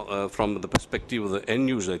from the perspective of the end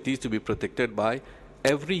user, it needs to be protected by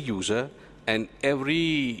every user and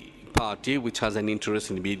every party which has an interest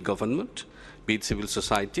in, be it government, be it civil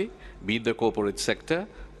society, be it the corporate sector,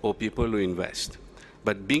 or people who invest.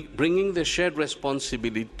 But bringing the shared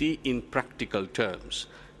responsibility in practical terms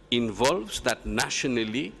involves that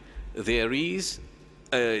nationally there is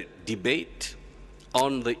a debate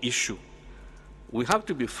on the issue. We have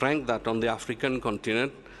to be frank that on the African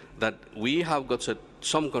continent, that we have got,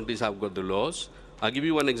 some countries have got the laws. I'll give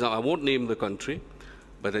you one example. I won't name the country,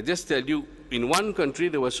 but I just tell you, in one country,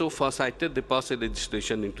 they were so far-sighted, they passed a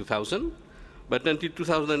legislation in 2000, but until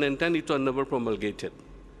 2010, it was never promulgated.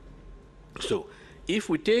 So, if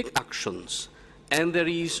we take actions, and there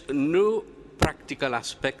is no practical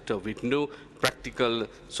aspect of it, no practical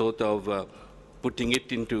sort of putting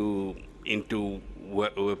it into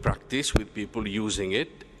practice with people using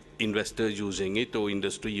it, investors using it, or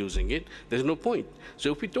industry using it, there's no point.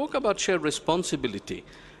 So if we talk about shared responsibility,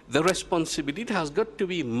 the responsibility has got to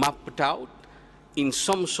be mapped out in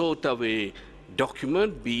some sort of a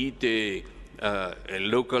document, be it a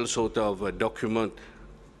local sort of a document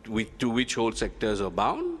to which all sectors are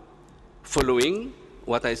bound, following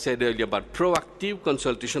what I said earlier about proactive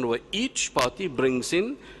consultation, where each party brings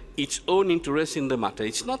in its own interest in the matter.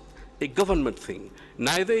 It's not a government thing,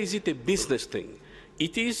 neither is it a business thing.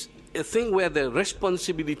 It is a thing where the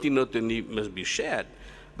responsibility not only must be shared,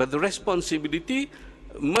 but the responsibility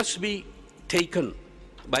must be taken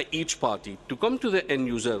by each party. To come to the end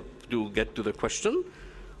user, to get to the question,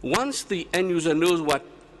 once the end user knows what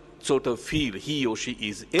sort of field he or she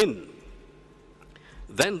is in,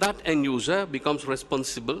 then that end user becomes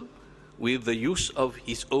responsible with the use of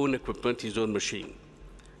his own equipment, his own machine.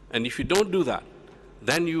 And if you don't do that,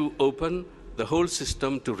 then you open the whole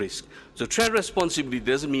system to risk. So shared responsibility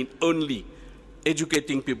doesn't mean only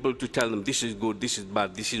educating people to tell them this is good, this is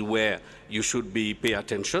bad, this is where you should pay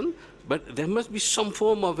attention, but there must be some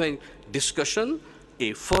form of a discussion,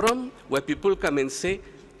 a forum where people come and say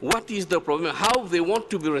what is the problem, how they want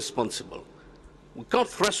to be responsible. We can't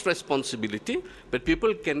thrust responsibility, but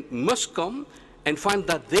people must come and find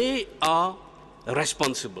that they are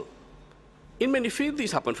responsible. In many fields,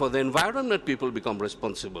 this happens. For the environment, people become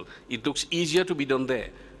responsible. It looks easier to be done there.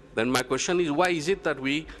 Then my question is, why is it that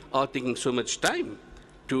we are taking so much time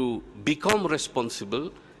to become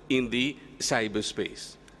responsible in the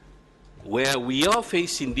cyberspace, where we are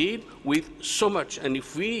faced indeed with so much, and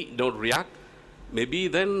if we don't react, maybe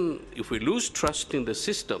then if we lose trust in the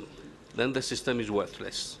system, then the system is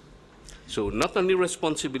worthless. So not only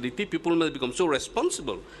responsibility, people must become so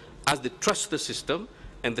responsible as they trust the system,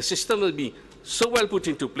 and the system will be so well put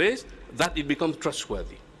into place that it becomes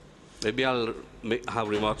trustworthy. Maybe I'll have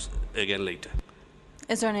remarks again later.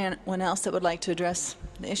 Is there anyone else that would like to address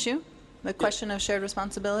the issue, the question of shared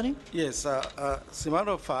responsibility? Yes, as a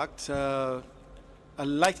matter of fact,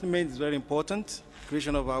 enlightenment is very important,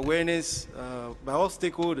 creation of awareness by all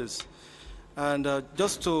stakeholders. And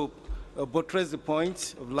just to buttress the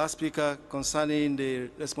point of last speaker concerning the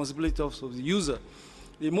responsibility of the user,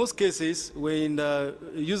 in most cases, when the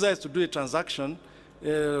user has to do a transaction,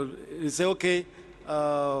 they say, okay,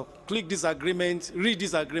 click this agreement, read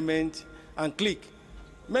this agreement, and click.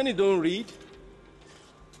 Many don't read.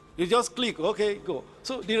 You just click, okay, go.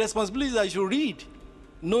 So the responsibility is that you should read,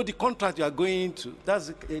 know the contract you are going into.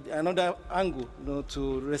 That's another angle,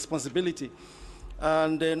 to responsibility.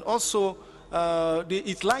 And then also,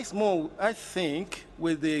 it lies more, I think,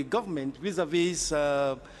 with the government vis-a-vis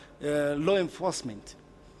law enforcement,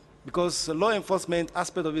 because the law enforcement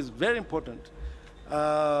aspect of it is very important.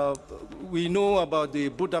 We know about the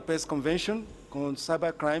Budapest Convention on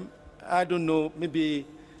cybercrime. I don't know, maybe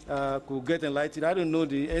could get enlightened. I don't know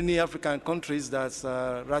any African countries that's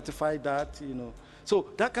ratified that, So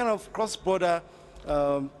that kind of cross-border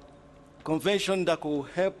convention that could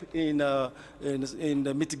help in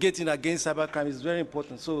mitigating against cybercrime is very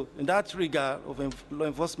important. So in that regard of law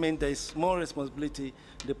enforcement, there is more responsibility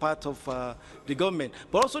on the part of the government,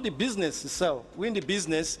 but also the business itself. We're in the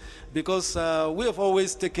business because we have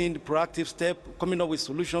always taken the proactive step, coming up with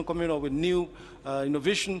solutions, coming up with new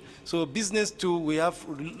innovation. So business too, we have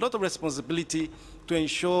a lot of responsibility to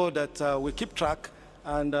ensure that we keep track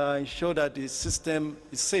and ensure that the system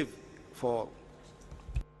is safe for all.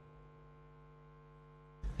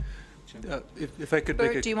 If I could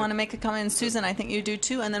Bert, do you want to make a comment? Susan, I think you do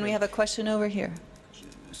too, and then we have a question over here.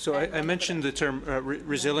 So I mentioned the term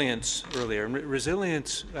resilience earlier. And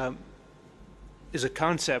resilience is a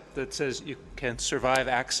concept that says you can survive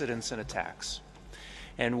accidents and attacks.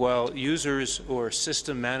 And while users or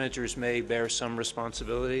system managers may bear some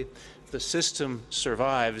responsibility, the system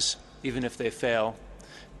survives even if they fail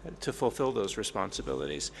to fulfill those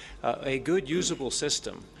responsibilities. A good usable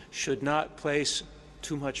system should not place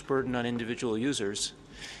too much burden on individual users.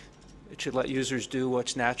 It should let users do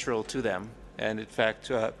what's natural to them. And in fact,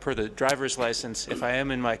 per the driver's license, if I am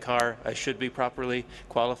in my car, I should be properly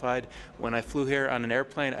qualified. When I flew here on an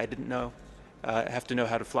airplane, I didn't know, have to know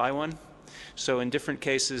how to fly one. So in different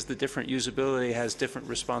cases, the different usability has different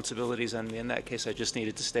responsibilities on me. In that case, I just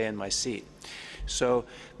needed to stay in my seat. So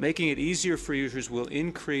making it easier for users will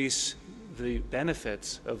increase the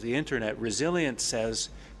benefits of the internet. Resilience says,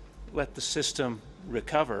 let the system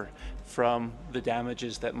recover from the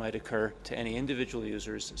damages that might occur to any individual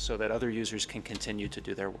users so that other users can continue to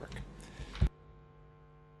do their work.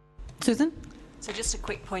 Susan? So just a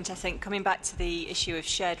quick point, I think, coming back to the issue of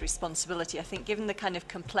shared responsibility, I think given the kind of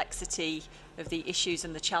complexity of the issues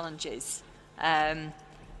and the challenges,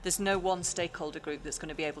 there's no one stakeholder group that's going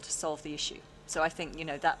to be able to solve the issue. So I think,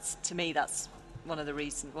 that's, to me, that's one of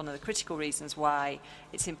the critical reasons why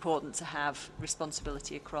it's important to have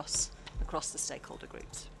responsibility across the stakeholder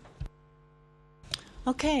groups.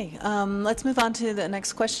 Okay, let's move on to the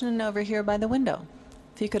next question over here by the window.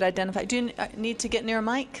 If you could identify. Do you need to get near a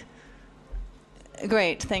mic?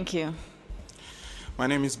 Great, thank you. My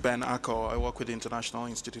name is Ben Ako. I work with the International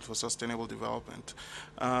Institute for Sustainable Development.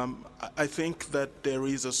 I think that there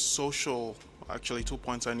is a social, actually 2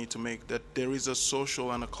 points I need to make, that there is a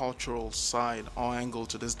social and a cultural side or angle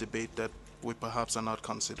to this debate that we perhaps are not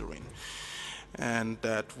considering. And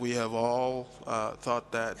that we have all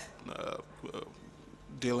thought that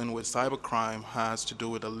dealing with cybercrime has to do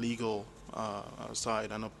with a legal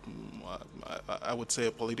side and I would say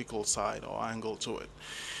a political side or angle to it.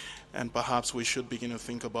 And perhaps we should begin to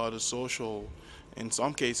think about a social, in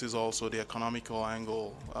some cases also the economical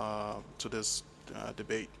angle to this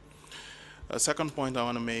debate. A second point I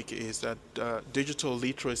want to make is that digital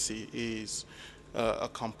literacy is a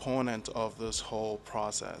component of this whole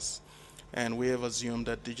process. And we have assumed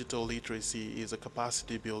that digital literacy is a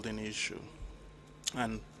capacity building issue.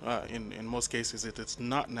 And in most cases it is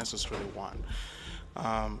not necessarily one.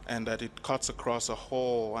 And that it cuts across a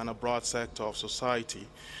whole and a broad sector of society,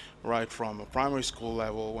 right from a primary school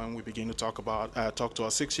level when we begin to talk to a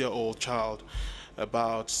 6-year-old child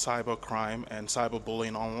about cybercrime and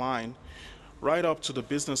cyberbullying online, right up to the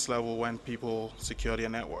business level when people secure their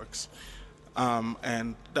networks.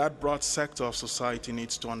 And that broad sector of society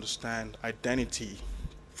needs to understand identity,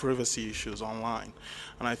 privacy issues online.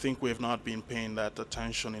 And I think we have not been paying that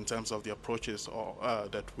attention in terms of the approaches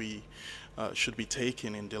that we should be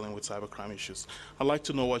taking in dealing with cybercrime issues. I'd like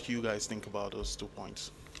to know what you guys think about those 2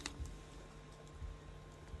 points.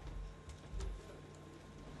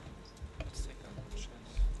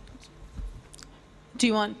 Do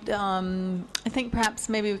you want, I think perhaps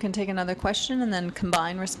maybe we can take another question and then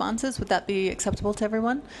combine responses. Would that be acceptable to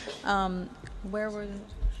everyone? Where were,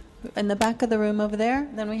 in the back of the room over there,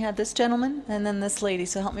 then we had this gentleman and then this lady,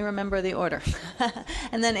 so help me remember the order.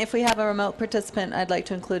 And then if we have a remote participant, I'd like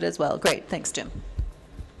to include as well. Great, thanks Jim.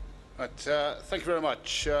 Right, thank you very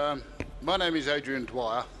much. My name is Adrian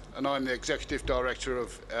Dwyer and I'm the Executive Director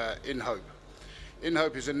of InHope.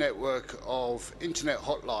 InHope is a network of internet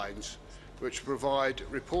hotlines which provide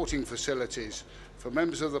reporting facilities for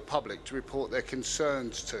members of the public to report their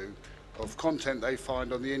concerns to of content they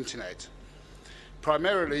find on the internet.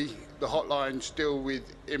 Primarily, the hotlines deal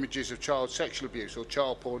with images of child sexual abuse or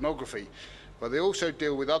child pornography, but they also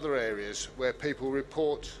deal with other areas where people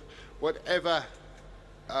report whatever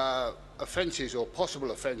offences or possible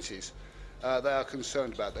offences they are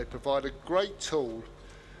concerned about. They provide a great tool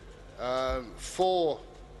for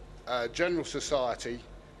general society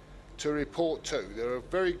to report to. They're a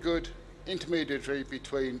very good intermediary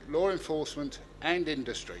between law enforcement and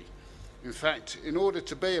industry. In fact, in order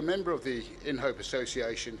to be a member of the InHope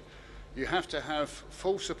Association, you have to have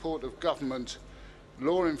full support of government,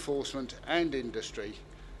 law enforcement and industry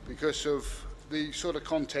because of the sort of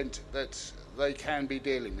content that they can be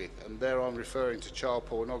dealing with, and there I'm referring to child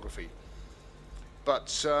pornography.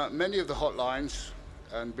 But many of the hotlines,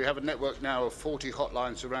 and we have a network now of 40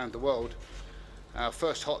 hotlines around the world. Our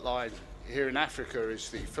first hotline here in Africa is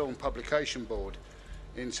the Film Publication Board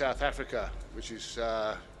in South Africa, which is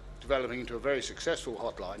developing into a very successful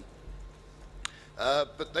hotline.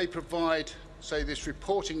 But they provide, say, this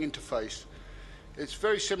reporting interface. It's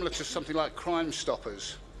very similar to something like Crime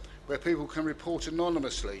Stoppers, where people can report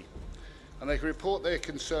anonymously, and they can report their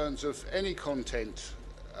concerns of any content.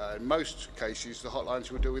 In most cases, the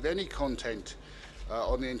hotlines will deal with any content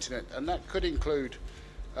on the internet, and that could include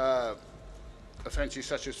offences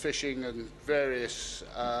such as phishing and various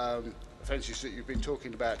offences that you've been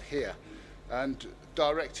talking about here, and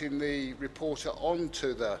directing the reporter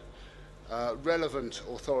onto the relevant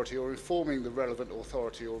authority or informing the relevant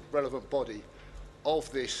authority or relevant body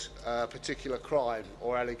of this particular crime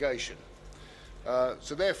or allegation.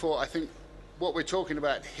 So therefore, I think what we're talking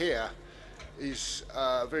about here is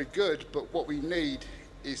very good, but what we need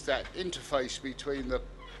is that interface between the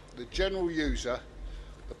general user,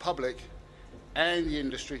 the public, and the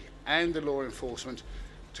industry and the law enforcement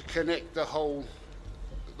to connect the whole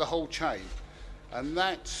chain. And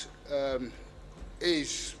that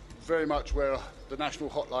is very much where the national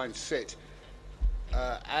hotlines sit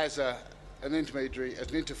as an intermediary,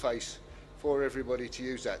 as an interface for everybody to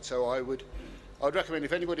use that. So I'd recommend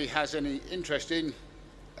if anybody has any interest in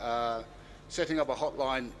setting up a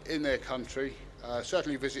hotline in their country,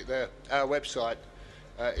 certainly visit our website,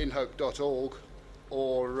 inhope.org,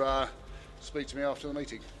 or speak to me after the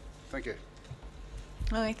meeting. Thank you.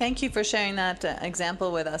 Okay, thank you for sharing that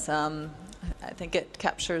example with us. I think it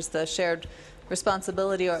captures the shared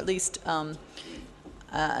responsibility, or at least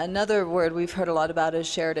another word we've heard a lot about is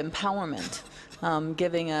shared empowerment,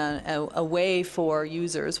 giving a way for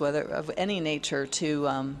users, whether of any nature,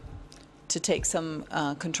 to to take some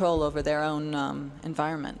control over their own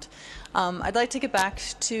environment. I'd like to get back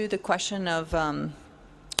to the question of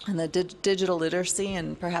and the digital literacy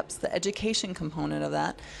and perhaps the education component of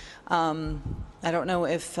that. I don't know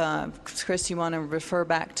if, Chris, you want to refer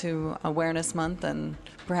back to Awareness Month and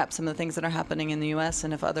perhaps some of the things that are happening in the U.S.,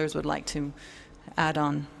 and if others would like to add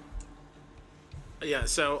on. Yeah,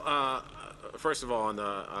 so first of all, on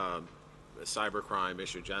the cybercrime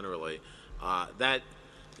issue generally, that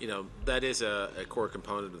is a core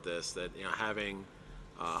component of this, that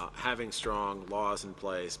having strong laws in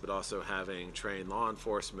place, but also having trained law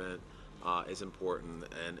enforcement is important.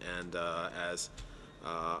 And as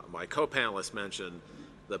my co-panelist mentioned,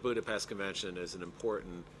 the Budapest Convention is an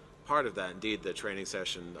important part of that. Indeed, the training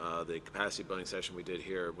session, the capacity building session we did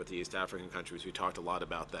here with the East African countries, we talked a lot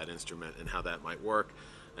about that instrument and how that might work,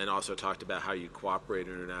 and also talked about how you cooperate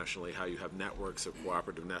internationally, how you have networks of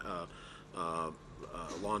cooperative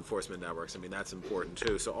law enforcement networks. I mean, that's important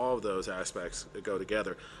too. So all of those aspects go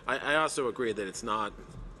together. I also agree that it's not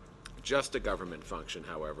just a government function,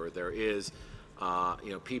 however. There is,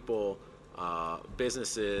 people,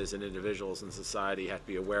 businesses and individuals in society have to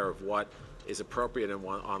be aware of what is appropriate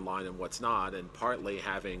online and what's not, and partly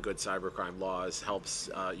having good cybercrime laws helps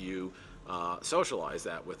you socialize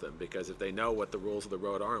that with them, because if they know what the rules of the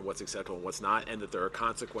road are and what's acceptable and what's not, and that there are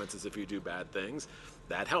consequences if you do bad things,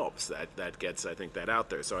 that helps. That gets, I think, that out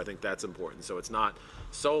there. So I think that's important. So it's not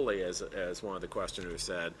solely, as one of the questioners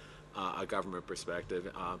said, a government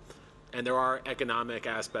perspective. And there are economic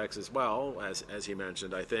aspects as well, as he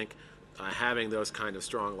mentioned. I think having those kind of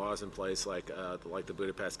strong laws in place, like the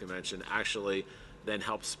Budapest Convention, actually then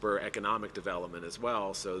helps spur economic development as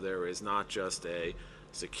well. So there is not just a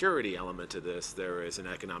security element to this, there is an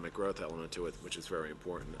economic growth element to it, which is very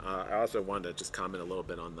important. I also wanted to just comment a little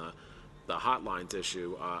bit on the hotlines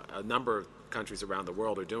issue. A number of countries around the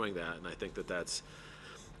world are doing that, and I think that that's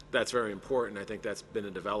very important. I think that's been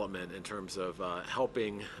a development in terms of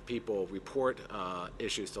helping people report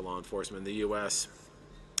issues to law enforcement. In the U.S.,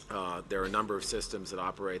 there are a number of systems that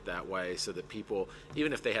operate that way, so that people,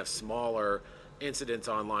 even if they have smaller incidents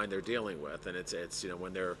online they're dealing with, and it's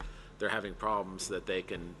when they're having problems, that they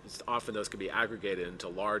can, often those can be aggregated into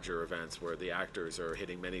larger events where the actors are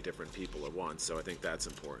hitting many different people at once. So I think that's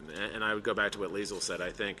important. And I would go back to what Liesl said. I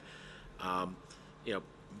think,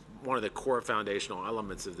 one of the core foundational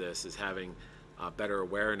elements of this is having better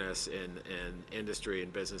awareness in industry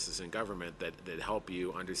and businesses and government that help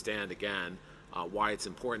you understand, again, why it's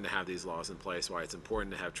important to have these laws in place, why it's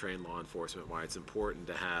important to have trained law enforcement, why it's important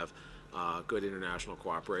to have good international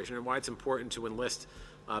cooperation, and why it's important to enlist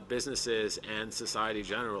businesses and society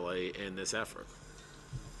generally in this effort.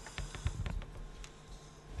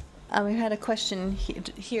 We had a question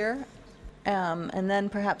here, and then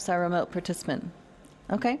perhaps our remote participant.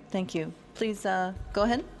 Okay, thank you. Please go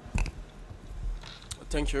ahead.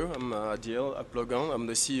 Thank you. I'm Adiel Aplogan. I'm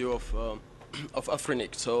the CEO of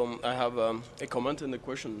Afrinic. So I have a comment and a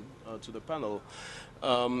question to the panel.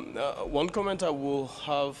 One comment I will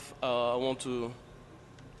have, I want to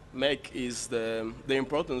make is the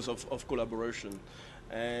importance of collaboration.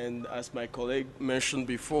 And as my colleague mentioned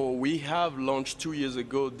before, we have launched 2 years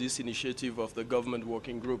ago this initiative of the Government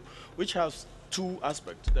Working Group, which has two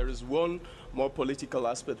aspects. There is one more political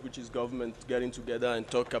aspect, which is government getting together and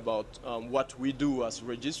talk about what we do as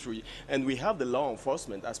registry. And we have the law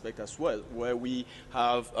enforcement aspect as well, where we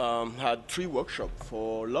have had 3 workshops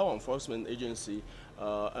for law enforcement agency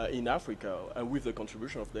in Africa, and with the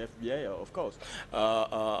contribution of the FBI, of course,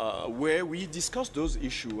 where we discussed those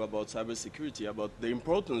issues about cybersecurity, about the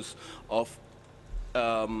importance of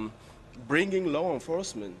bringing law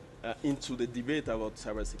enforcement into the debate about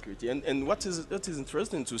cybersecurity. And what is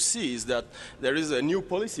interesting to see is that there is a new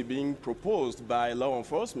policy being proposed by law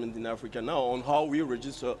enforcement in Africa now on how we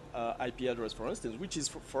register IP address, for instance, which is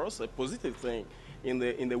for us a positive thing in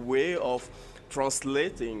the way of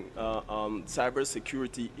translating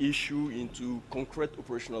cybersecurity issue into concrete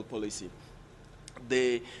operational policy.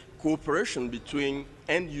 The cooperation between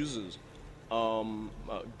end users,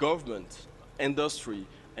 government, industry,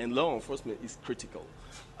 and law enforcement is critical.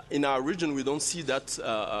 In our region, we don't see that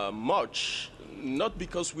much, not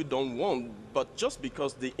because we don't want, but just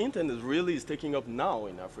because the internet really is taking up now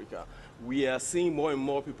in Africa. We are seeing more and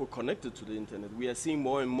more people connected to the internet. We are seeing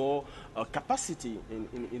more and more capacity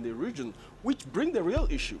in the region, which bring the real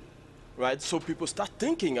issue, right? So people start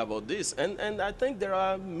thinking about this. And I think there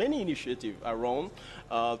are many initiatives around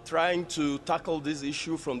trying to tackle this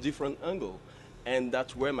issue from different angles. And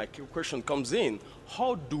that's where my question comes in.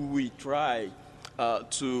 How do we try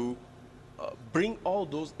to bring all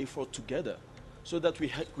those efforts together so that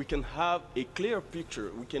we can have a clear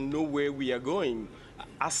picture, we can know where we are going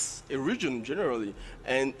as a region generally,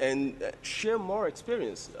 and share more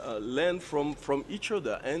experience, learn from each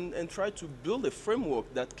other, and try to build a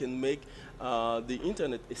framework that can make the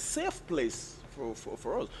internet a safe place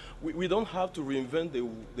for us. We don't have to reinvent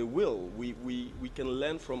the wheel. We can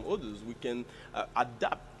learn from others. We can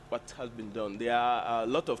adapt what has been done. There are a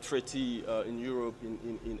lot of treaties in Europe,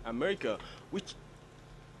 in America, which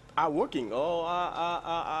are working or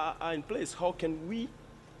are in place. How can we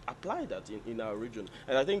apply that in our region?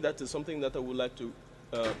 And I think that is something that I would like to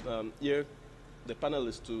hear the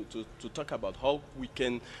panelists to talk about, how we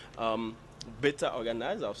can better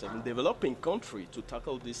organize ourselves in developing country to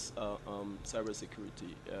tackle this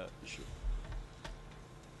cybersecurity issue.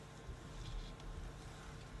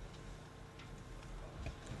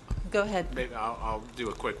 Go ahead. Maybe I'll do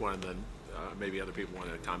a quick one, and then maybe other people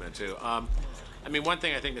want to comment too. I mean, one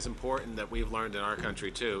thing I think is important that we've learned in our country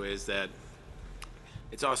too is that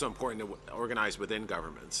it's also important to organize within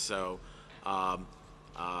governments. So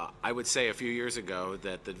I would say a few years ago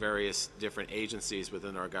that the various different agencies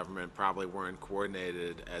within our government probably weren't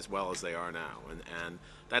coordinated as well as they are now. And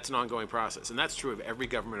that's an ongoing process. And that's true of every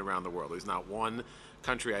government around the world. There's not one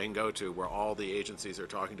country I can go to where all the agencies are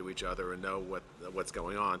talking to each other and know what's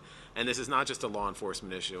going on. And this is not just a law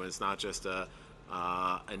enforcement issue, and it's not just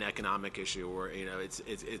an economic issue, or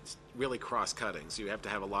it's really cross-cutting. So you have to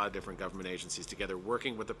have a lot of different government agencies together,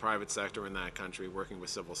 working with the private sector in that country, working with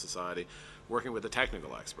civil society, working with the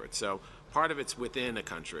technical experts. So part of it's within a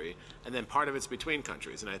country, and then part of it's between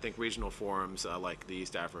countries. And I think regional forums like the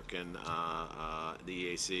East African,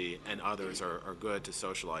 the EAC, and others are good to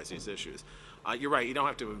socialize these issues. You're right, you don't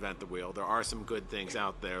have to invent the wheel. There are some good things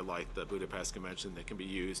out there, like the Budapest Convention, that can be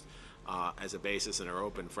used as a basis and are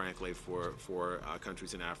open, frankly, for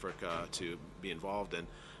countries in Africa to be involved in.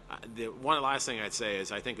 One last thing I'd say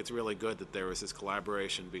is I think it's really good that there is this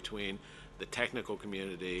collaboration between the technical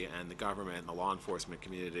community and the government and the law enforcement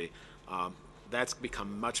community. That's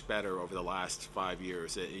become much better over the last 5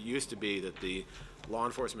 years. It used to be that the law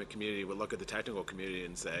enforcement community would look at the technical community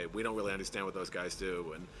and say, we don't really understand what those guys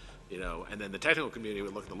do, and then the technical community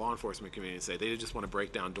would look at the law enforcement community and say, they just want to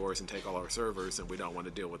break down doors and take all our servers, and we don't want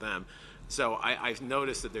to deal with them. So I've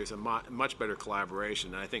noticed that there's a much better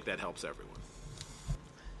collaboration, and I think that helps everyone.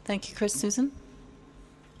 Thank you, Chris. Susan?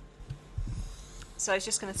 So I was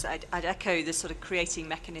just going to say, I'd echo the sort of creating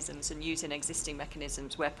mechanisms and using existing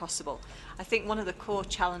mechanisms where possible. I think one of the core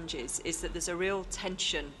challenges is that there's a real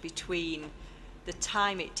tension between the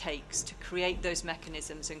time it takes to create those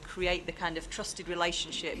mechanisms and create the kind of trusted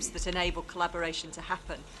relationships that enable collaboration to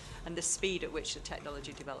happen, and the speed at which the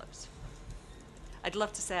technology develops. I'd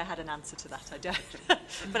love to say I had an answer to that, I don't.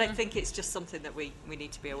 But I think it's just something that we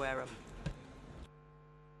need to be aware of.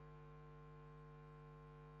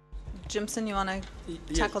 Jimson, you want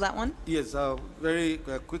to tackle that one? Yes, very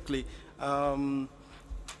quickly.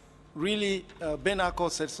 Really, Ben Akko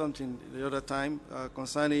said something the other time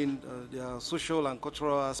concerning the social and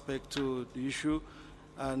cultural aspect to the issue,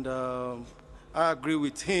 and I agree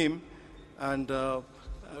with him. And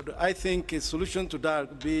I think a solution to that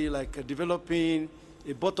would be like developing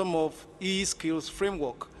a bottom-up e-skills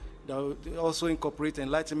framework that would also incorporate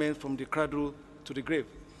enlightenment from the cradle to the grave.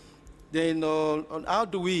 Then on how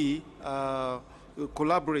do we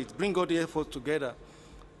collaborate, bring all the efforts together?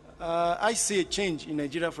 I see a change in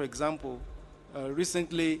Nigeria, for example.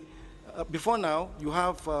 Recently, before now, you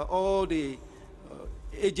have all the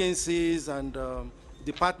agencies and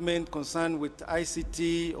departments concerned with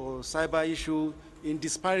ICT or cyber issue in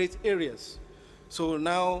disparate areas. So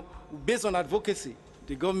now, based on advocacy,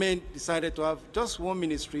 the government decided to have just one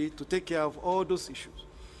ministry to take care of all those issues.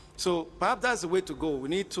 So perhaps that's the way to go. We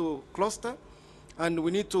need to cluster, and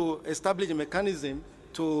we need to establish a mechanism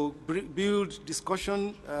to build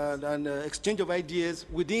discussion and exchange of ideas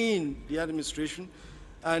within the administration,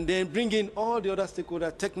 and then bring in all the other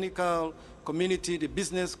stakeholders, technical community, the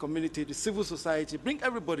business community, the civil society, bring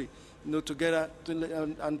everybody together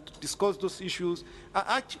and discuss those issues.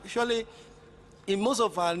 Actually, in most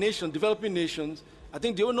of our nations, developing nations, I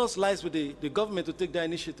think the onus lies with the government to take that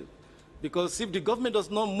initiative. Because if the government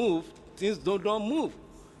does not move, things don't move.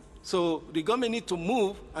 So the government needs to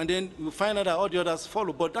move, and then we'll find out that all the others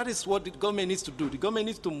follow. But that is what the government needs to do. The government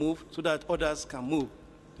needs to move so that others can move.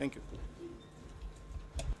 Thank you.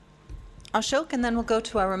 Ashok, and then we'll go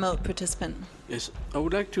to our remote participant. Yes, I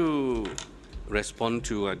would like to respond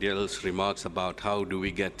to Adele's remarks about how do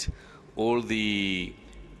we get all the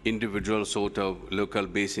individual sort of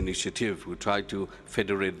local-based initiative. We try to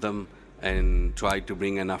federate them and try to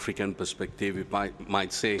bring an African perspective, if I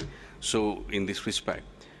might say so, in this respect.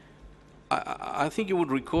 I think you would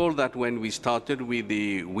recall that when we started with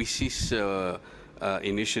the WSIS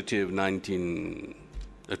initiative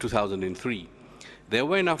 2003, there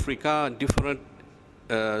were in Africa different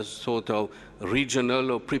sort of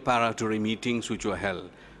regional or preparatory meetings which were held.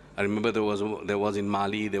 I remember there was in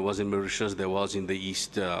Mali, there was in Mauritius, there was in the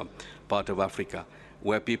east part of Africa,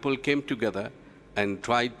 where people came together and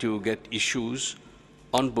tried to get issues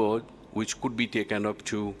on board which could be taken up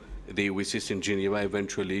to the WSIS in Geneva,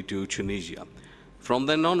 eventually to Tunisia. From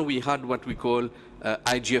then on, we had what we call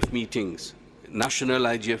IGF meetings, national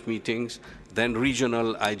IGF meetings, then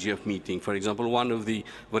regional IGF meeting. For example, one of the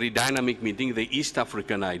very dynamic meetings, the East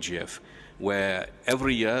African IGF, where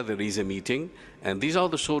every year there is a meeting. And these are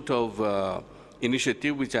the sort of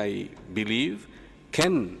initiative which I believe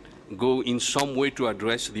can go in some way to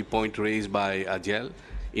address the point raised by Adiel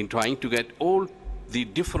in trying to get all the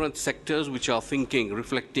different sectors which are thinking,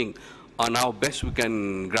 reflecting on how best we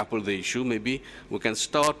can grapple the issue. Maybe we can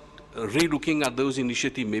start re-looking at those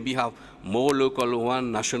initiatives, maybe have more local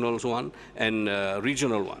one, national one, and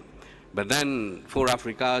regional one. But then for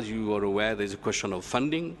Africa, as you are aware, there's a question of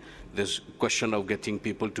funding. There's a question of getting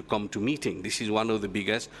people to come to meeting. This is one of the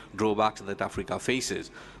biggest drawbacks that Africa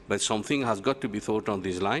faces. But something has got to be thought on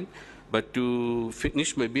this line. But to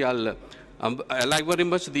finish, maybe I like very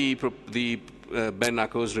much the Ben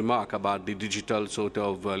Ako's remark about the digital sort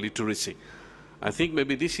of literacy. I think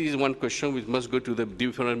maybe this is one question which must go to the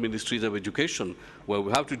different ministries of education, where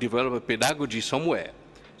we have to develop a pedagogy somewhere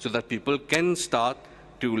so that people can start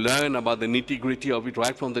to learn about the nitty-gritty of it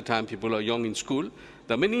right from the time people are young in school.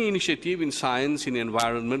 There are many initiatives in science, in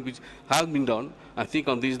environment, which have been done. I think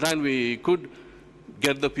on this line we could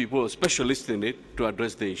get the people, specialists in it, to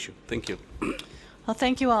address the issue. Thank you. Well,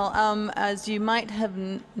 thank you all. As you might have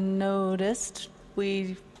noticed,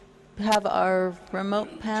 we have our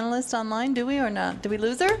remote panelist online. Do we or not? Did we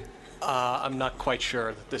lose her? I'm not quite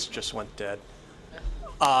sure. This just went dead.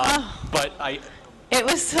 But It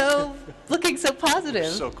was so looking so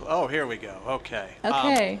positive. Oh, here we go. Okay.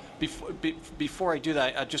 Okay. Before I do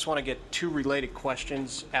that, I just want to get two related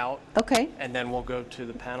questions out. Okay. And then we'll go to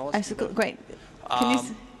the panelists. Great. Can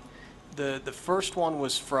you? The first one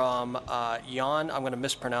was from Jan. I'm going to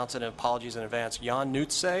mispronounce it, and apologies in advance. Jan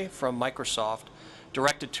Nutze from Microsoft,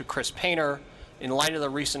 directed to Chris Painter. In light of the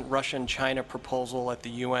recent Russian-China proposal at the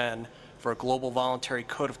UN for a global voluntary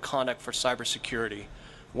code of conduct for cybersecurity,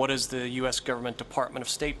 what is the U.S. government Department of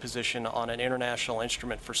State position on an international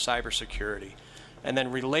instrument for cybersecurity? And then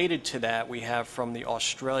related to that, we have from the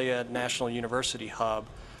Australia National University Hub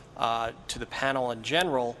to the panel in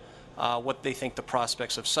general, what they think the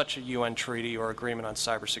prospects of such a UN treaty or agreement on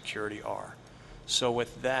cybersecurity are. So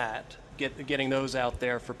with that, getting those out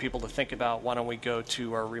there for people to think about, why don't we go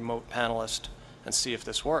to our remote panelist and see if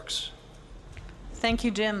this works. Thank you,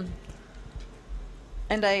 Jim.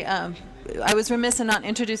 And I was remiss in not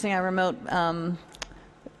introducing our remote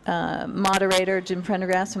moderator, Jim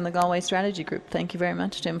Prendergast from the Galway Strategy Group. Thank you very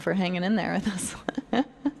much, Jim, for hanging in there with us.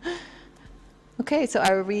 Okay,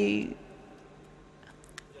 so we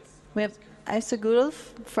have Aysegul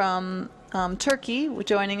from Turkey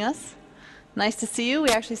joining us. Nice to see you. We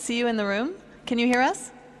actually see you in the room. Can you hear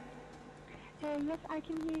us? Yes, I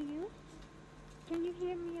can hear you. Can you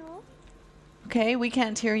hear me all? Okay, we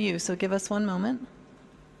can't hear you, so give us one moment.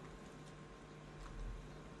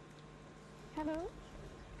 Hello?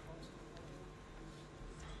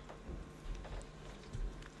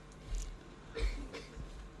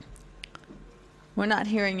 We're not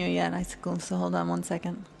hearing you yet, Aysegul, so hold on one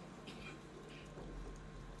second.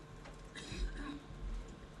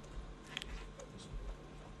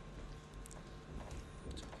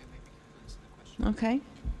 Okay.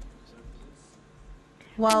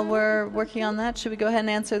 While we're working on that, should we go ahead and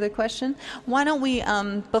answer the question? Why don't we,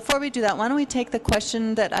 before we do that, why don't we take the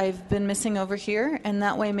question that I've been missing over here, and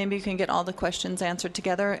that way maybe you can get all the questions answered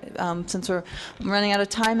together, since we're running out of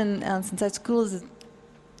time, and since Aysegul is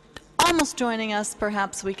almost joining us,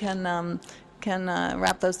 perhaps we can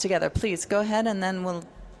wrap those together. Please, go ahead, and then we'll...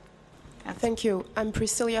 Thank you. I'm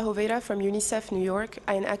Priscilla Hoveda from UNICEF New York,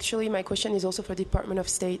 and actually my question is also for the Department of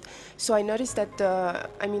State. So I noticed that,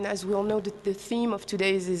 as we all know, the theme of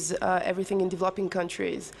today's is everything in developing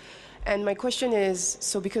countries. And my question is,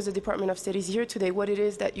 so because the Department of State is here today, what it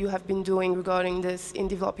is that you have been doing regarding this in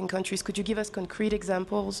developing countries? Could you give us concrete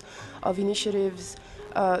examples of initiatives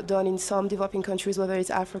done in some developing countries, whether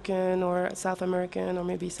it's African or South American or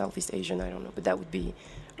maybe Southeast Asian, I don't know, but that would be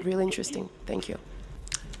really interesting. Thank you.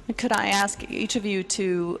 Could I ask each of you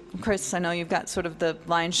to, Chris, I know you've got sort of the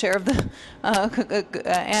lion's share of the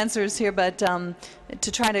answers here, but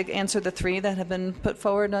to try to answer the three that have been put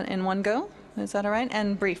forward in one go? Is that all right?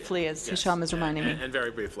 And briefly, as Hisham is reminding me. And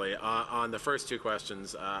very briefly, on the first two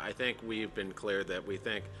questions, I think we've been clear that we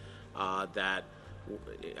think that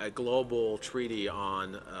a global treaty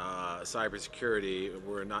on cybersecurity,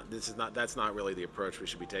 that's not really the approach we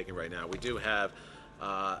should be taking right now. We do have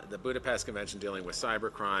the Budapest Convention dealing with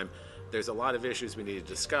cybercrime. There's a lot of issues we need to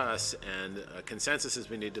discuss and consensuses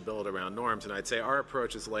we need to build around norms, and I'd say our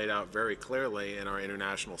approach is laid out very clearly in our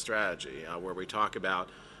international strategy, where we talk about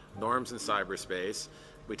norms in cyberspace,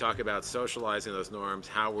 we talk about socializing those norms,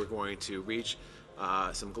 how we're going to reach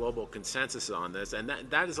some global consensus on this, and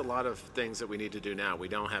that is a lot of things that we need to do now. We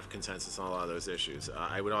don't have consensus on a lot of those issues.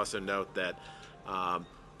 I would also note that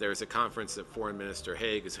there's a conference that Foreign Minister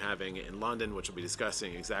Haig is having in London, which will be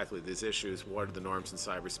discussing exactly these issues. What are the norms in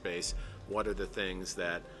cyberspace? What are the things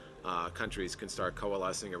that countries can start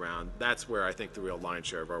coalescing around? That's where I think the real lion's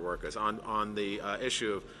share of our work is. On the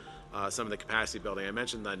issue of some of the capacity building, I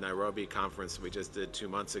mentioned the Nairobi conference we just did 2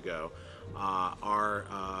 months ago. Our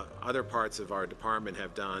other parts of our department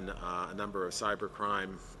have done a number of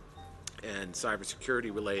cybercrime and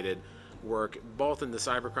cybersecurity related work, both in the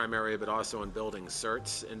cybercrime area but also in building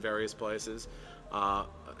certs in various places.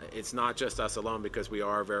 It's not just us alone because we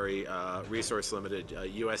are very resource limited.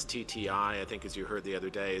 USTTI, I think as you heard the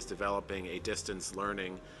other day, is developing a distance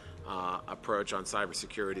learning approach on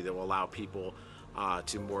cybersecurity that will allow people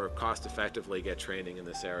to more cost effectively get training in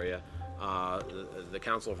this area. The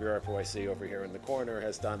Council of Europe, who I see over here in the corner,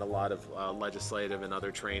 has done a lot of legislative and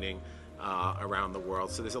other training around the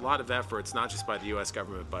world. So there's a lot of efforts, not just by the U.S.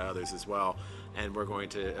 government, but by others as well, and we're going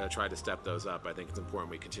to try to step those up. I think it's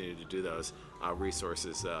important we continue to do those,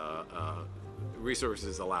 resources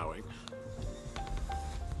allowing.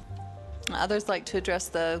 Others like to address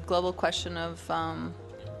the global question of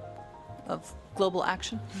global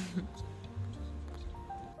action.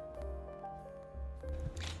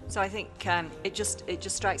 So I think it just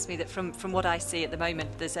strikes me that from what I see at the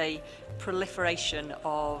moment, there's a proliferation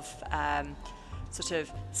of sort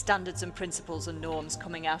of standards and principles and norms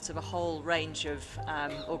coming out of a whole range of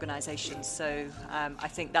organisations. So I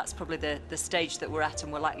think that's probably the stage that we're at,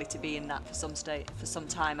 and we're likely to be in that for some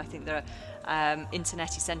time. I think there are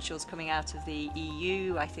internet essentials coming out of the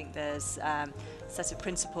EU. I think there's a set of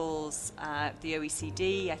principles, the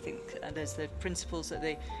OECD. I think there's the principles that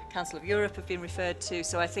the Council of Europe have been referred to.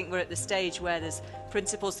 So I think we're at the stage where there's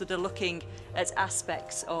principles that are looking at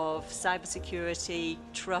aspects of cybersecurity,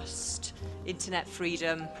 trust, internet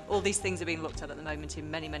freedom. All these things are being looked at the moment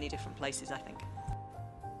in many, many different places, I think.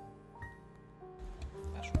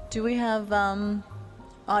 Do we have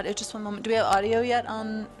audio? Just one moment. Do we have audio yet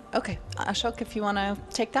on? Okay, Ashok, if you want to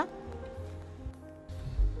take that.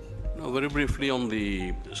 No, very briefly on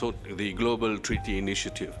the Global Treaty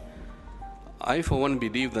Initiative. I, for one,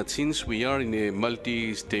 believe that since we are in a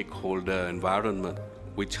multi-stakeholder environment,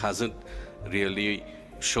 which hasn't really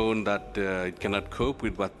shown that it cannot cope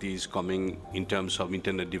with what is coming in terms of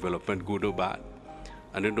internet development, good or bad,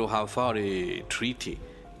 I don't know how far a treaty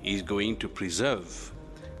is going to preserve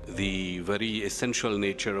the very essential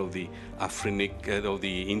nature of the of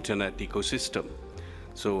the internet ecosystem.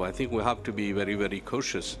 So I think we have to be very, very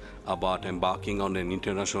cautious about embarking on an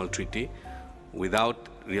international treaty without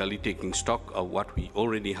really taking stock of what we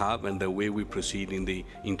already have and the way we proceed in the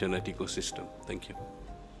internet ecosystem. Thank you.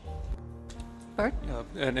 Bert?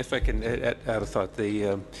 And if I can add a thought,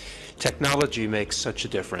 the technology makes such a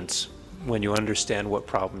difference when you understand what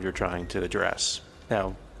problem you're trying to address.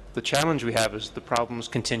 Now, the challenge we have is the problems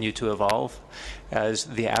continue to evolve as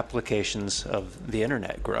the applications of the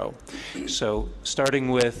internet grow. So starting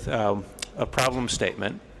with a problem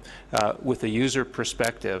statement, with a user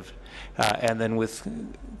perspective, and then with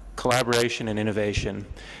collaboration and innovation,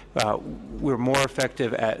 we're more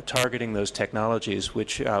effective at targeting those technologies,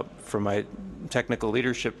 which from my technical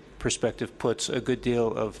leadership perspective puts a good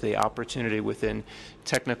deal of the opportunity within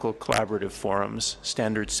technical collaborative forums,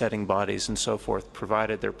 standard setting bodies and so forth,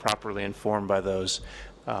 provided they're properly informed by those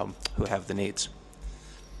who have the needs.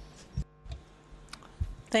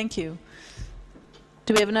 Thank you.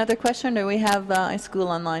 Do we have another question, or we have iSchool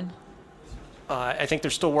online? I think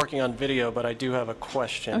they're still working on video, but I do have a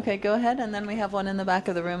question. Okay, go ahead, and then we have one in the back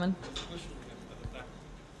of the room. And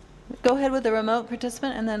go ahead with the remote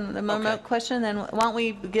participant, and then the remote question. Then why don't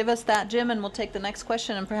we give us that, Jim, and we'll take the next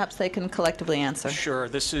question, and perhaps they can collectively answer. Sure.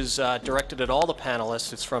 This is directed at all the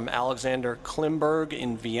panelists. It's from Alexander Klimberg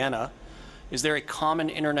in Vienna. Is there a common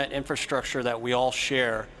internet infrastructure that we all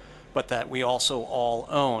share, but that we also all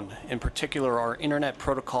own? In particular, are internet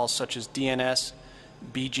protocols such as DNS,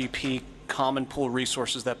 BGP, common pool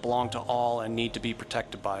resources that belong to all and need to be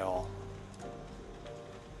protected by all?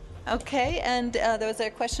 Okay, and there was a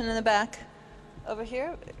question in the back. Over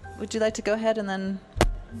here, would you like to go ahead and then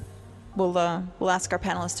we'll ask our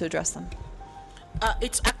panelists to address them?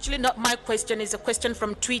 It's actually not my question, it's a question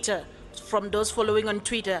from Twitter, from those following on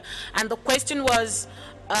Twitter. And the question was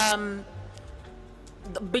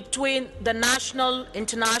between the national,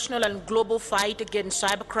 international, and global fight against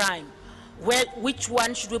cybercrime, which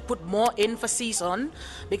one should we put more emphasis on?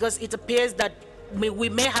 Because it appears that we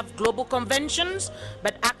may have global conventions,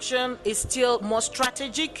 but action is still more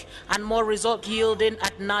strategic and more result yielding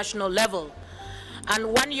at national level.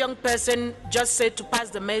 And one young person just said to pass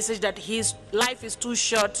the message that his life is too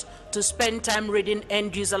short to spend time reading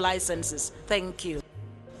end-user licenses. Thank you.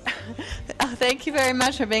 Thank you very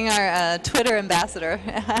much for being our Twitter ambassador.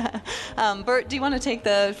 Bert, do you want to take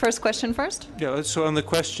the first question first? Yeah, so on the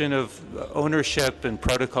question of ownership and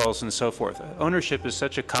protocols and so forth, ownership is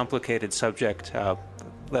such a complicated subject.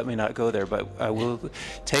 Let me not go there, but I will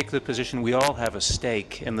take the position we all have a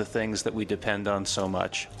stake in the things that we depend on so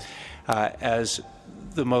much. As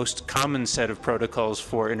the most common set of protocols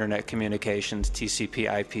for internet communications,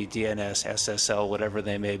 TCP, IP, DNS, SSL, whatever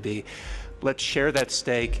they may be, let's share that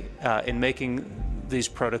stake in making these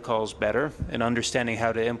protocols better and understanding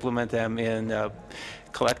how to implement them in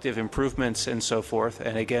collective improvements and so forth.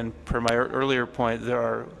 And again, per my earlier point, there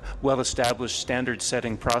are well-established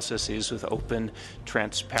standard-setting processes with open,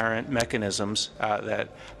 transparent mechanisms that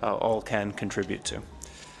all can contribute to.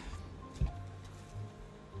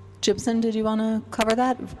 Gibson, did you want to cover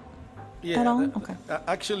that at all? Okay.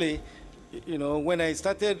 Actually, you know, when I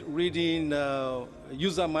started reading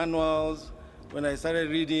user manuals, when I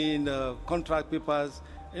started reading contract papers,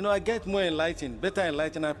 you know, I get more enlightened, better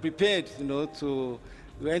enlightened. I'm prepared, you know, to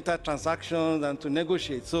enter transactions and to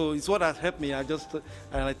negotiate. So it's what has helped me. And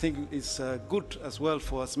I think it's good as well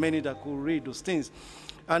for as many that could read those things.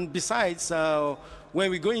 And besides, when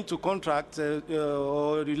we go into contract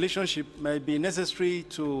or relationship, might be necessary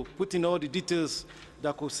to put in all the details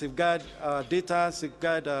that could safeguard our data,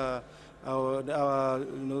 safeguard our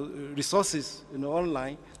resources,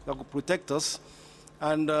 online that could protect us.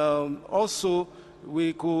 And also,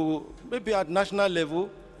 we could maybe at national level,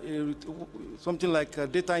 something like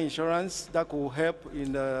data insurance that could help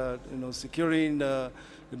in securing the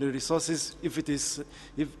resources. If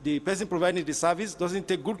the person providing the service doesn't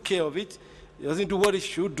take good care of it, doesn't do what it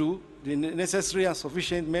should do, the necessary and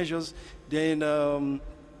sufficient measures, then the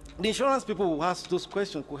insurance people will ask those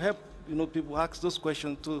questions, could help people ask those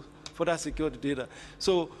questions to further secure the data.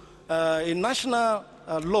 So in national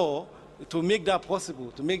law, to make that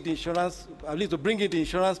possible, to make the insurance, at least to bring in the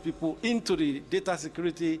insurance people into the data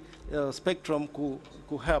security spectrum could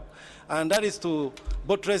help. And that is to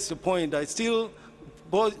buttress the point that it still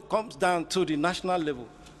comes down to the national level,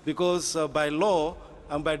 because by law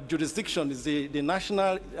and by jurisdiction, the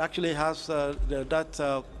national actually has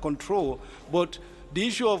that control. But the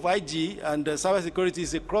issue of IG and cybersecurity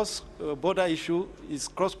is a cross-border issue, it's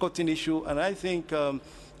cross-cutting issue, and I think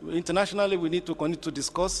internationally we need to continue to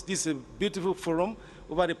discuss. This is a beautiful forum.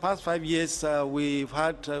 Over the past 5 years,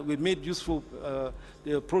 we've made useful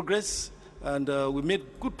progress, and we made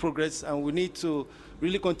good progress, and we need to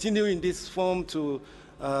really continue in this forum to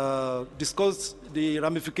discuss the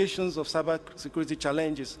ramifications of cybersecurity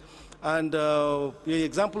challenges. And the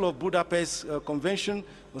example of Budapest Convention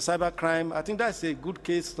on cybercrime, I think that's a good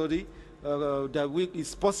case study that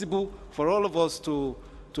it's possible for all of us to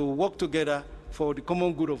work together for the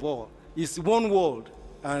common good of all. It's one world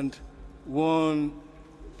and one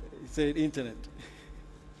internet.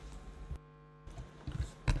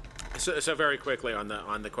 So very quickly on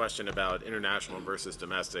the question about international versus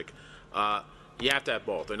domestic, you have to have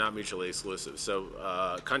both. They're not mutually exclusive. So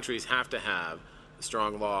countries have to have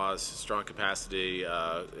strong laws, strong capacity,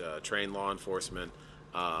 trained law enforcement.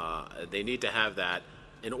 They need to have that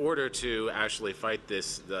in order to actually fight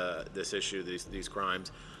this issue, these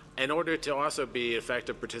crimes, in order to also be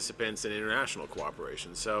effective participants in international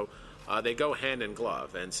cooperation. So they go hand in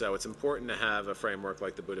glove, and so it's important to have a framework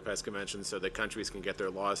like the Budapest Convention so that countries can get their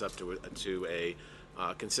laws up to a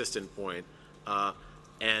consistent point,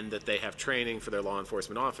 and that they have training for their law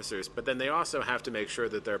enforcement officers. But then they also have to make sure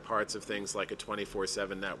that they're parts of things like a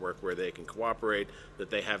 24/7 network where they can cooperate,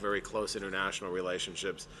 that they have very close international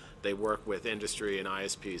relationships, they work with industry and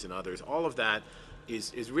ISPs and others. All of that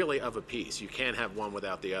is really of a piece. You can't have one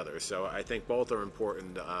without the other. So I think both are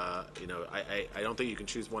important. I don't think you can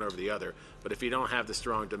choose one over the other, but if you don't have the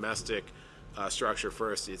strong domestic structure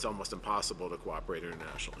first, it's almost impossible to cooperate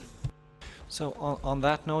internationally. So on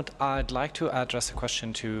that note, I'd like to address a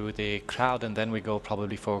question to the crowd, and then we go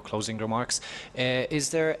probably for closing remarks. Is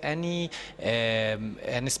there any,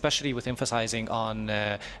 and especially with emphasizing on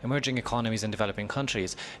emerging economies and developing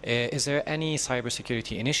countries, is there any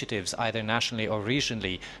cybersecurity initiatives, either nationally or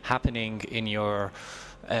regionally, happening in your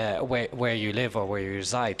where you live or where you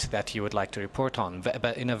reside that you would like to report on,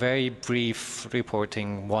 but in a very brief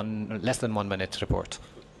reporting, less than 1 minute report?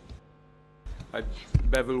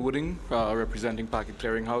 Bevel Wooding, representing Packet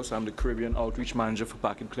Clearinghouse. I'm the Caribbean Outreach Manager for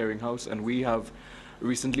Packet Clearinghouse, and we have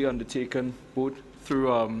recently undertaken, both through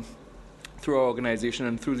our organization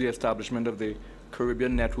and through the establishment of the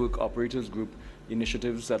Caribbean Network Operators Group,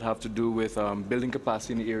 initiatives that have to do with building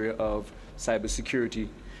capacity in the area of cybersecurity.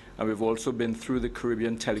 And we've also been through the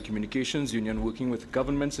Caribbean Telecommunications Union, working with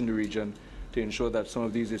governments in the region to ensure that some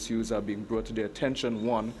of these issues are being brought to their attention,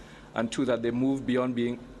 one, and two, that they move beyond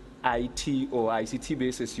being IT or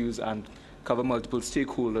ICT-based issues and cover multiple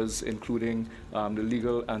stakeholders, including the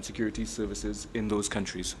legal and security services in those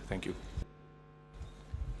countries. Thank you.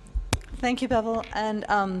 Thank you, Bevel. And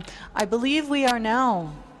I believe we are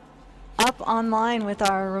now up online with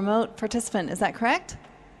our remote participant. Is that correct?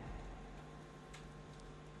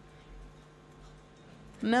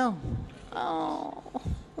 No. Oh,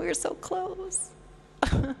 we're so close.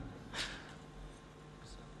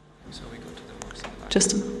 So we go to the box.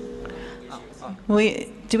 Just a moment.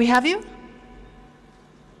 Do we have you?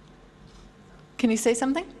 Can you say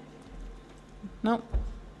something? No.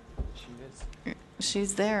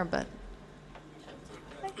 She's there, but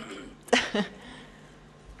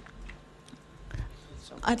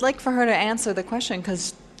I'd like for her to answer the question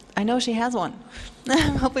because I know she has one.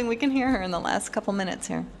 I'm hoping we can hear her in the last couple minutes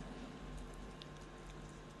here.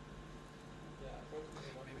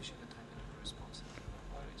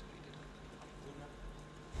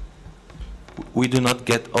 We do not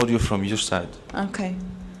get audio from your side. Okay.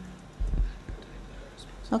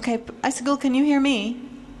 Okay, Icicle, can you hear me?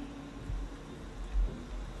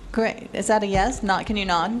 Great. Is that a yes? Can you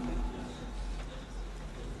nod?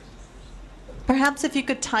 Perhaps if you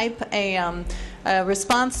could type a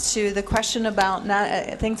response to the question about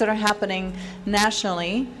things that are happening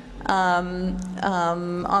nationally on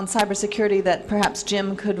cybersecurity that perhaps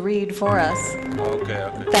Jim could read for us. Okay.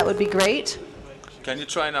 That would be great. Can you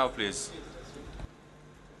try now, please?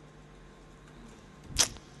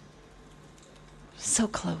 So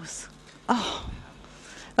close. Oh,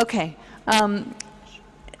 okay.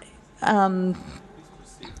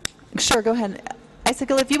 Sure, go ahead.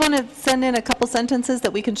 Icicle, if you want to send in a couple sentences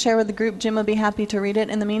that we can share with the group, Jim will be happy to read it.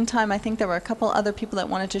 In the meantime, I think there were a couple other people that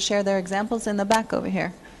wanted to share their examples in the back over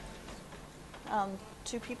here.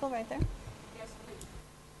 Two people right there.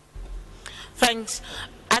 Thanks.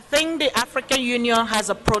 I think the African Union has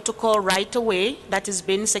a protocol right away that is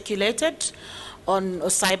being circulated on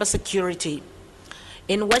cybersecurity.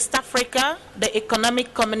 In West Africa, the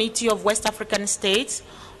Economic Community of West African States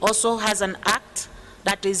also has an act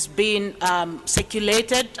that is being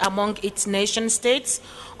circulated among its nation states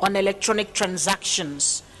on electronic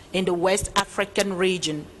transactions in the West African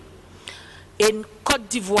region. In Cote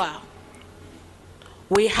d'Ivoire,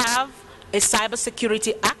 we have a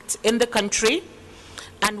Cybersecurity Act in the country,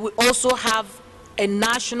 and we also have a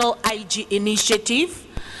national IG initiative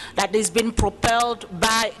that is being propelled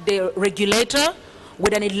by the regulator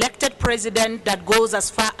with an elected president that goes as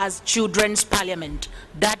far as Children's Parliament.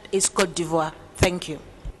 That is Cote d'Ivoire. Thank you.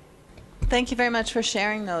 Thank you very much for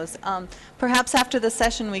sharing those. Perhaps after the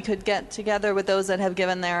session we could get together with those that have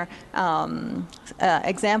given their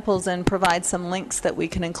examples and provide some links that we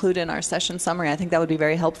can include in our session summary. I think that would be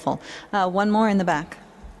very helpful. One more in the back.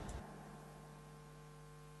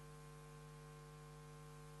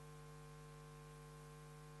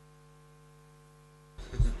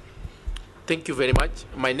 Thank you very much.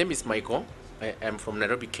 My name is Michael. I am from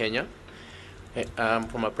Nairobi, Kenya. I'm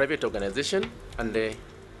from a private organization, and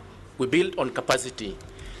we build on capacity.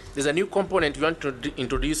 There's a new component we want to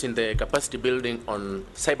introduce in the capacity building on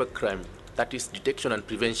cybercrime, that is detection and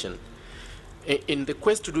prevention. In the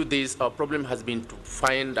quest to do this, our problem has been to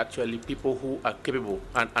find actually people who are capable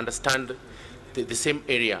and understand the same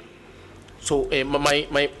area. So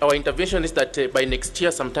our intervention is that by next year,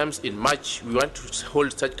 sometimes in March, we want to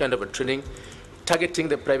hold such kind of a training targeting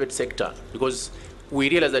the private sector, because we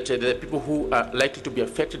realize that there are people who are likely to be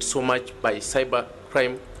affected so much by cyber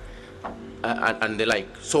crime and the like.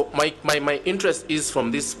 So my interest is from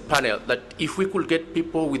this panel that if we could get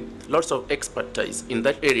people with lots of expertise in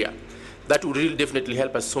that area, that would really definitely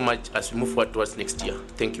help us so much as we move forward towards next year.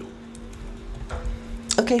 Thank you.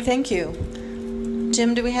 Okay, thank you.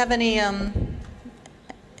 Jim, do we have any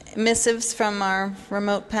missives from our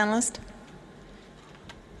remote panelist?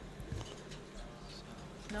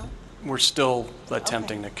 we're still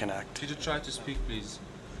attempting to connect. Could you try to speak, please?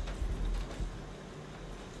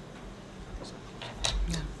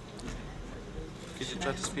 Could you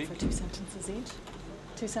try to speak? For 2 sentences each?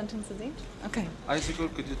 2 sentences each? Okay. Icicle,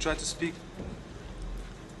 could you try to speak?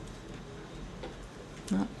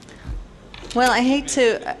 No. Well, I hate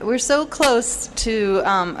to, we're so close to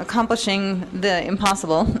accomplishing the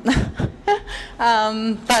impossible.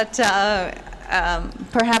 But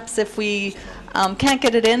perhaps if we can't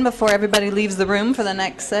get it in before everybody leaves the room for the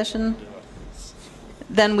next session,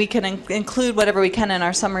 then we can include whatever we can in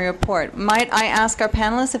our summary report. Might I ask our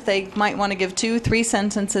panelists if they might want to give 2-3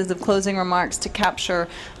 sentences of closing remarks to capture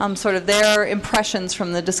sort of their impressions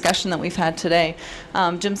from the discussion that we've had today.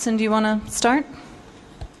 Jimson, do you want to start?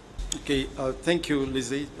 Okay, thank you,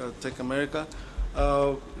 Lizzie, Tech America.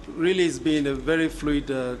 Really, it's been a very fluid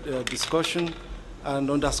discussion and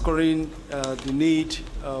underscoring the need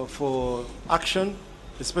for action,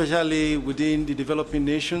 especially within the developing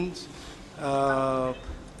nations.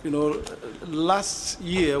 Last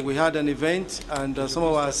year we had an event, and some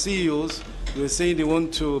of our CEOs were saying they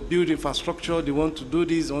want to build infrastructure, they want to do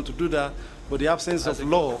this, they want to do that, but the absence of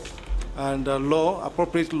law and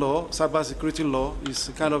appropriate law, cybersecurity law, is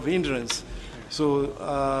a kind of hindrance.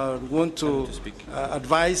 So we want to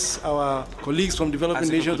advise our colleagues from developing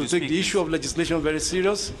nations to take the issue of legislation very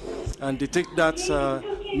serious, and they take that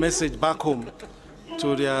message back home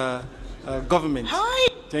to their government.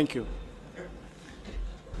 Thank you.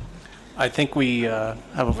 I think we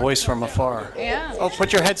have a voice from afar. Yeah. Oh,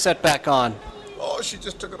 put your headset back on. Oh, she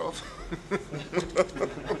just took it off.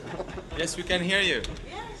 Yes, we can hear you.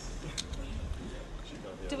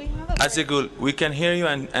 Do we have a Azigul, we can hear you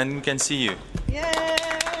and we can see you. Yay!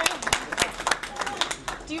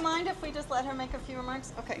 Do you mind if we just let her make a few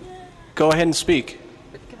remarks? Okay. Go ahead and speak.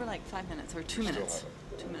 Give her like 5 minutes or 2 minutes.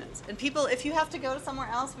 2 minutes. And people, if you have to go to somewhere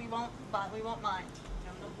else, we won't mind.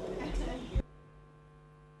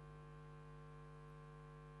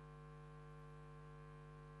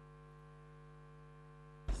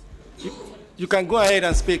 You can go ahead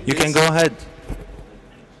and speak. You can go ahead.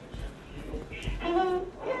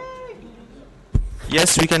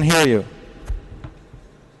 Yes, we can hear you.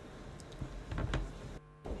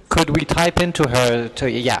 Could we type into her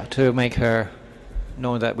to make her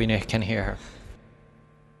know that we can hear her?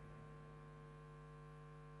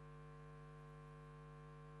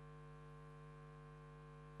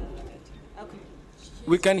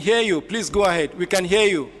 We can hear you. Please go ahead. We can hear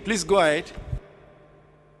you. Please go ahead.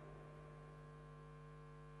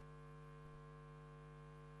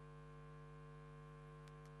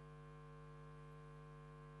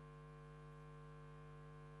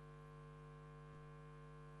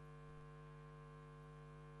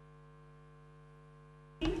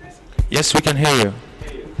 Yes, we can hear you.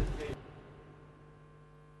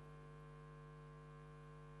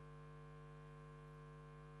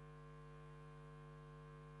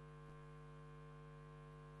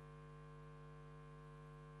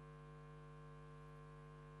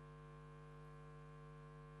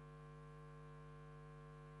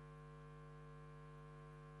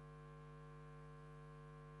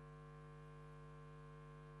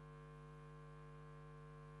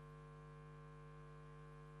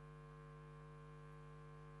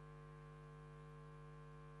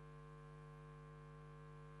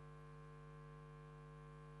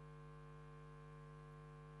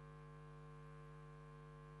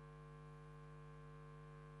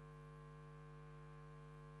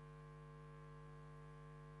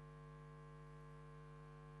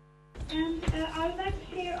 And I would like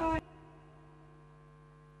to share our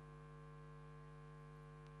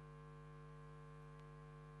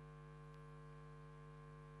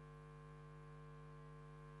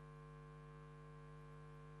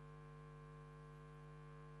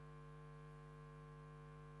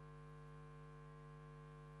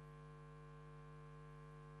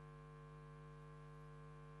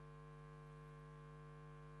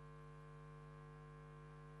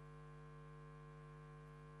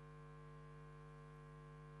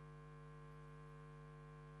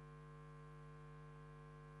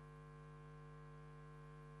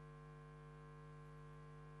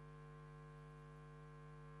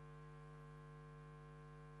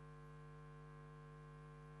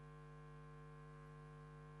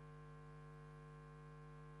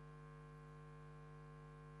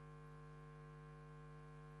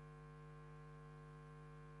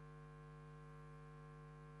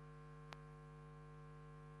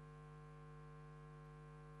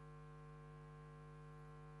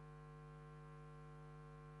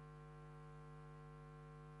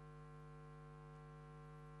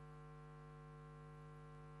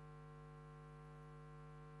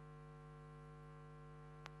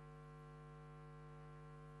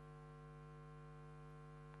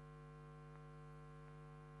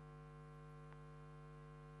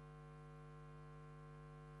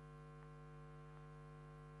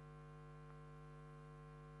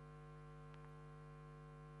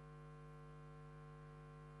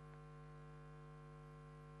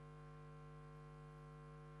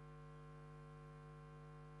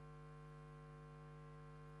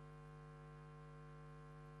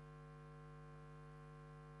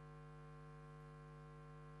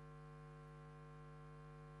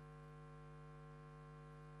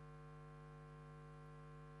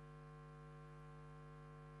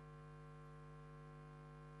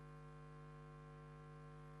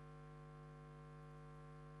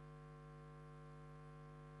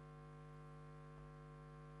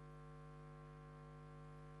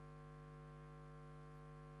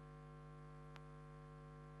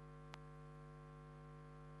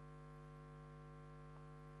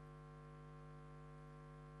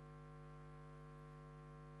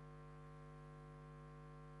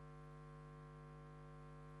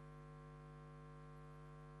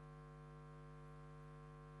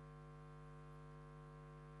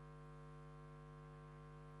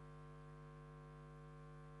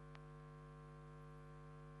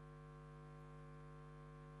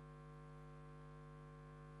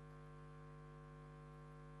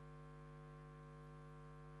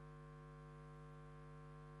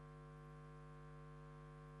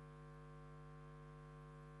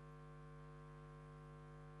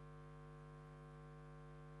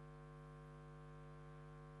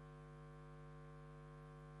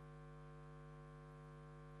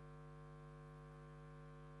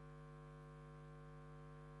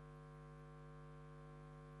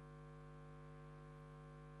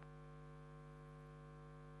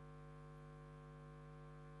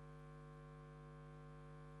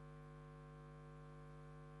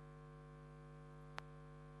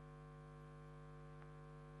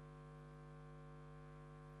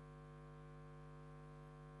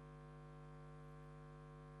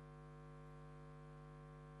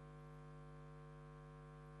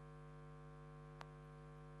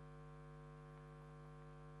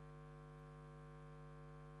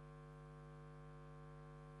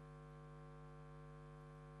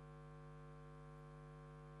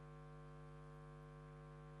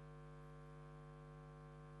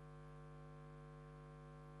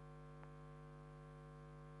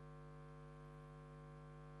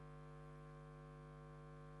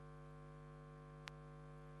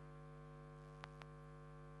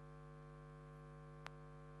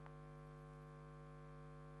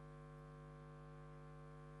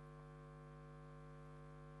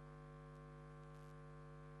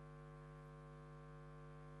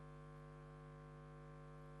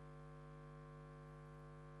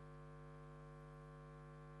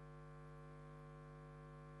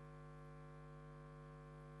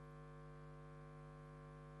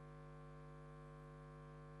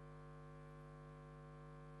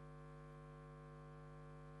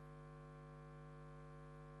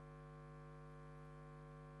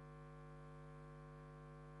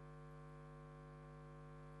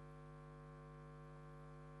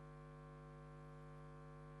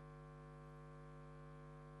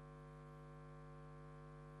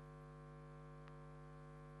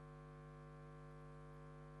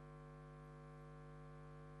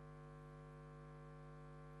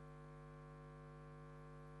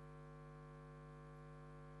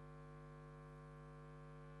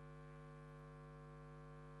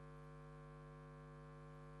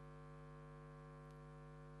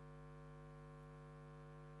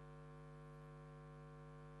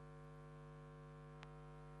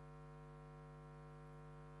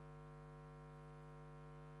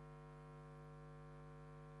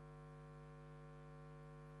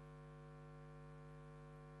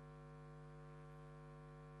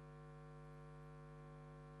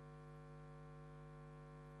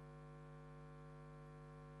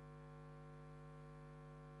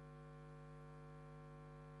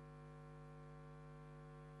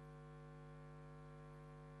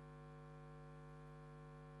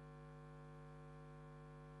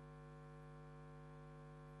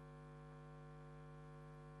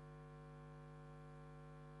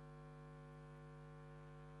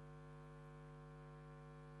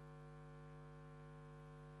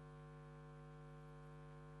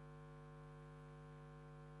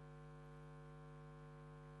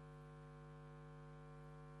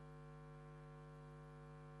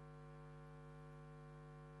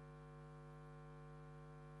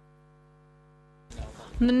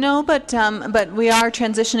No, but we are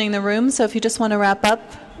transitioning the room, so if you just want to wrap up.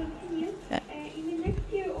 In the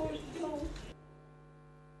next year or so,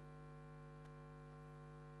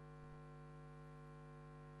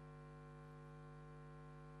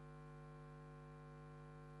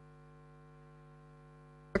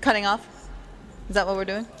 We're cutting off? Is that what we're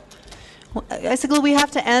doing? Well, basically, we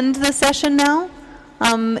have to end the session now.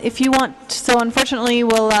 If you want, so unfortunately,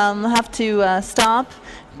 we'll have to stop.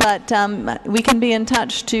 But we can be in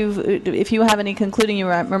touch to, if you have any concluding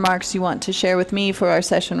remarks you want to share with me for our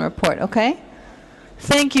session report, okay?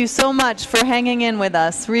 Thank you so much for hanging in with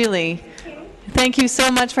us, really. Thank you so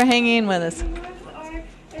much for hanging in with us.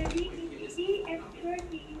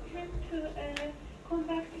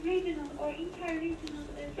 conduct regional or inter-regional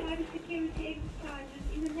cybersecurity exercises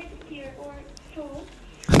in the next year or so.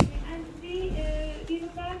 And we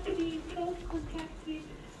would like to be in close contact with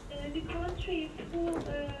the countries who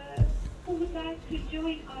would like to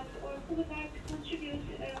join us or who would like to contribute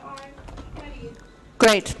our studies.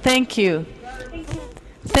 Great, thank you. Thank you.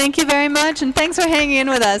 Thank you very much, and thanks for hanging in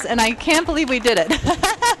with us. And I can't believe we did it.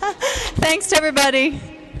 Thanks to everybody.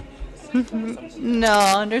 No,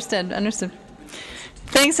 understood.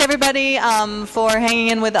 Thanks everybody for hanging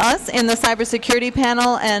in with us in the cybersecurity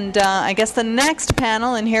panel, and I guess the next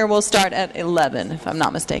panel in here will start at 11, if I'm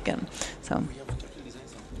not mistaken. So.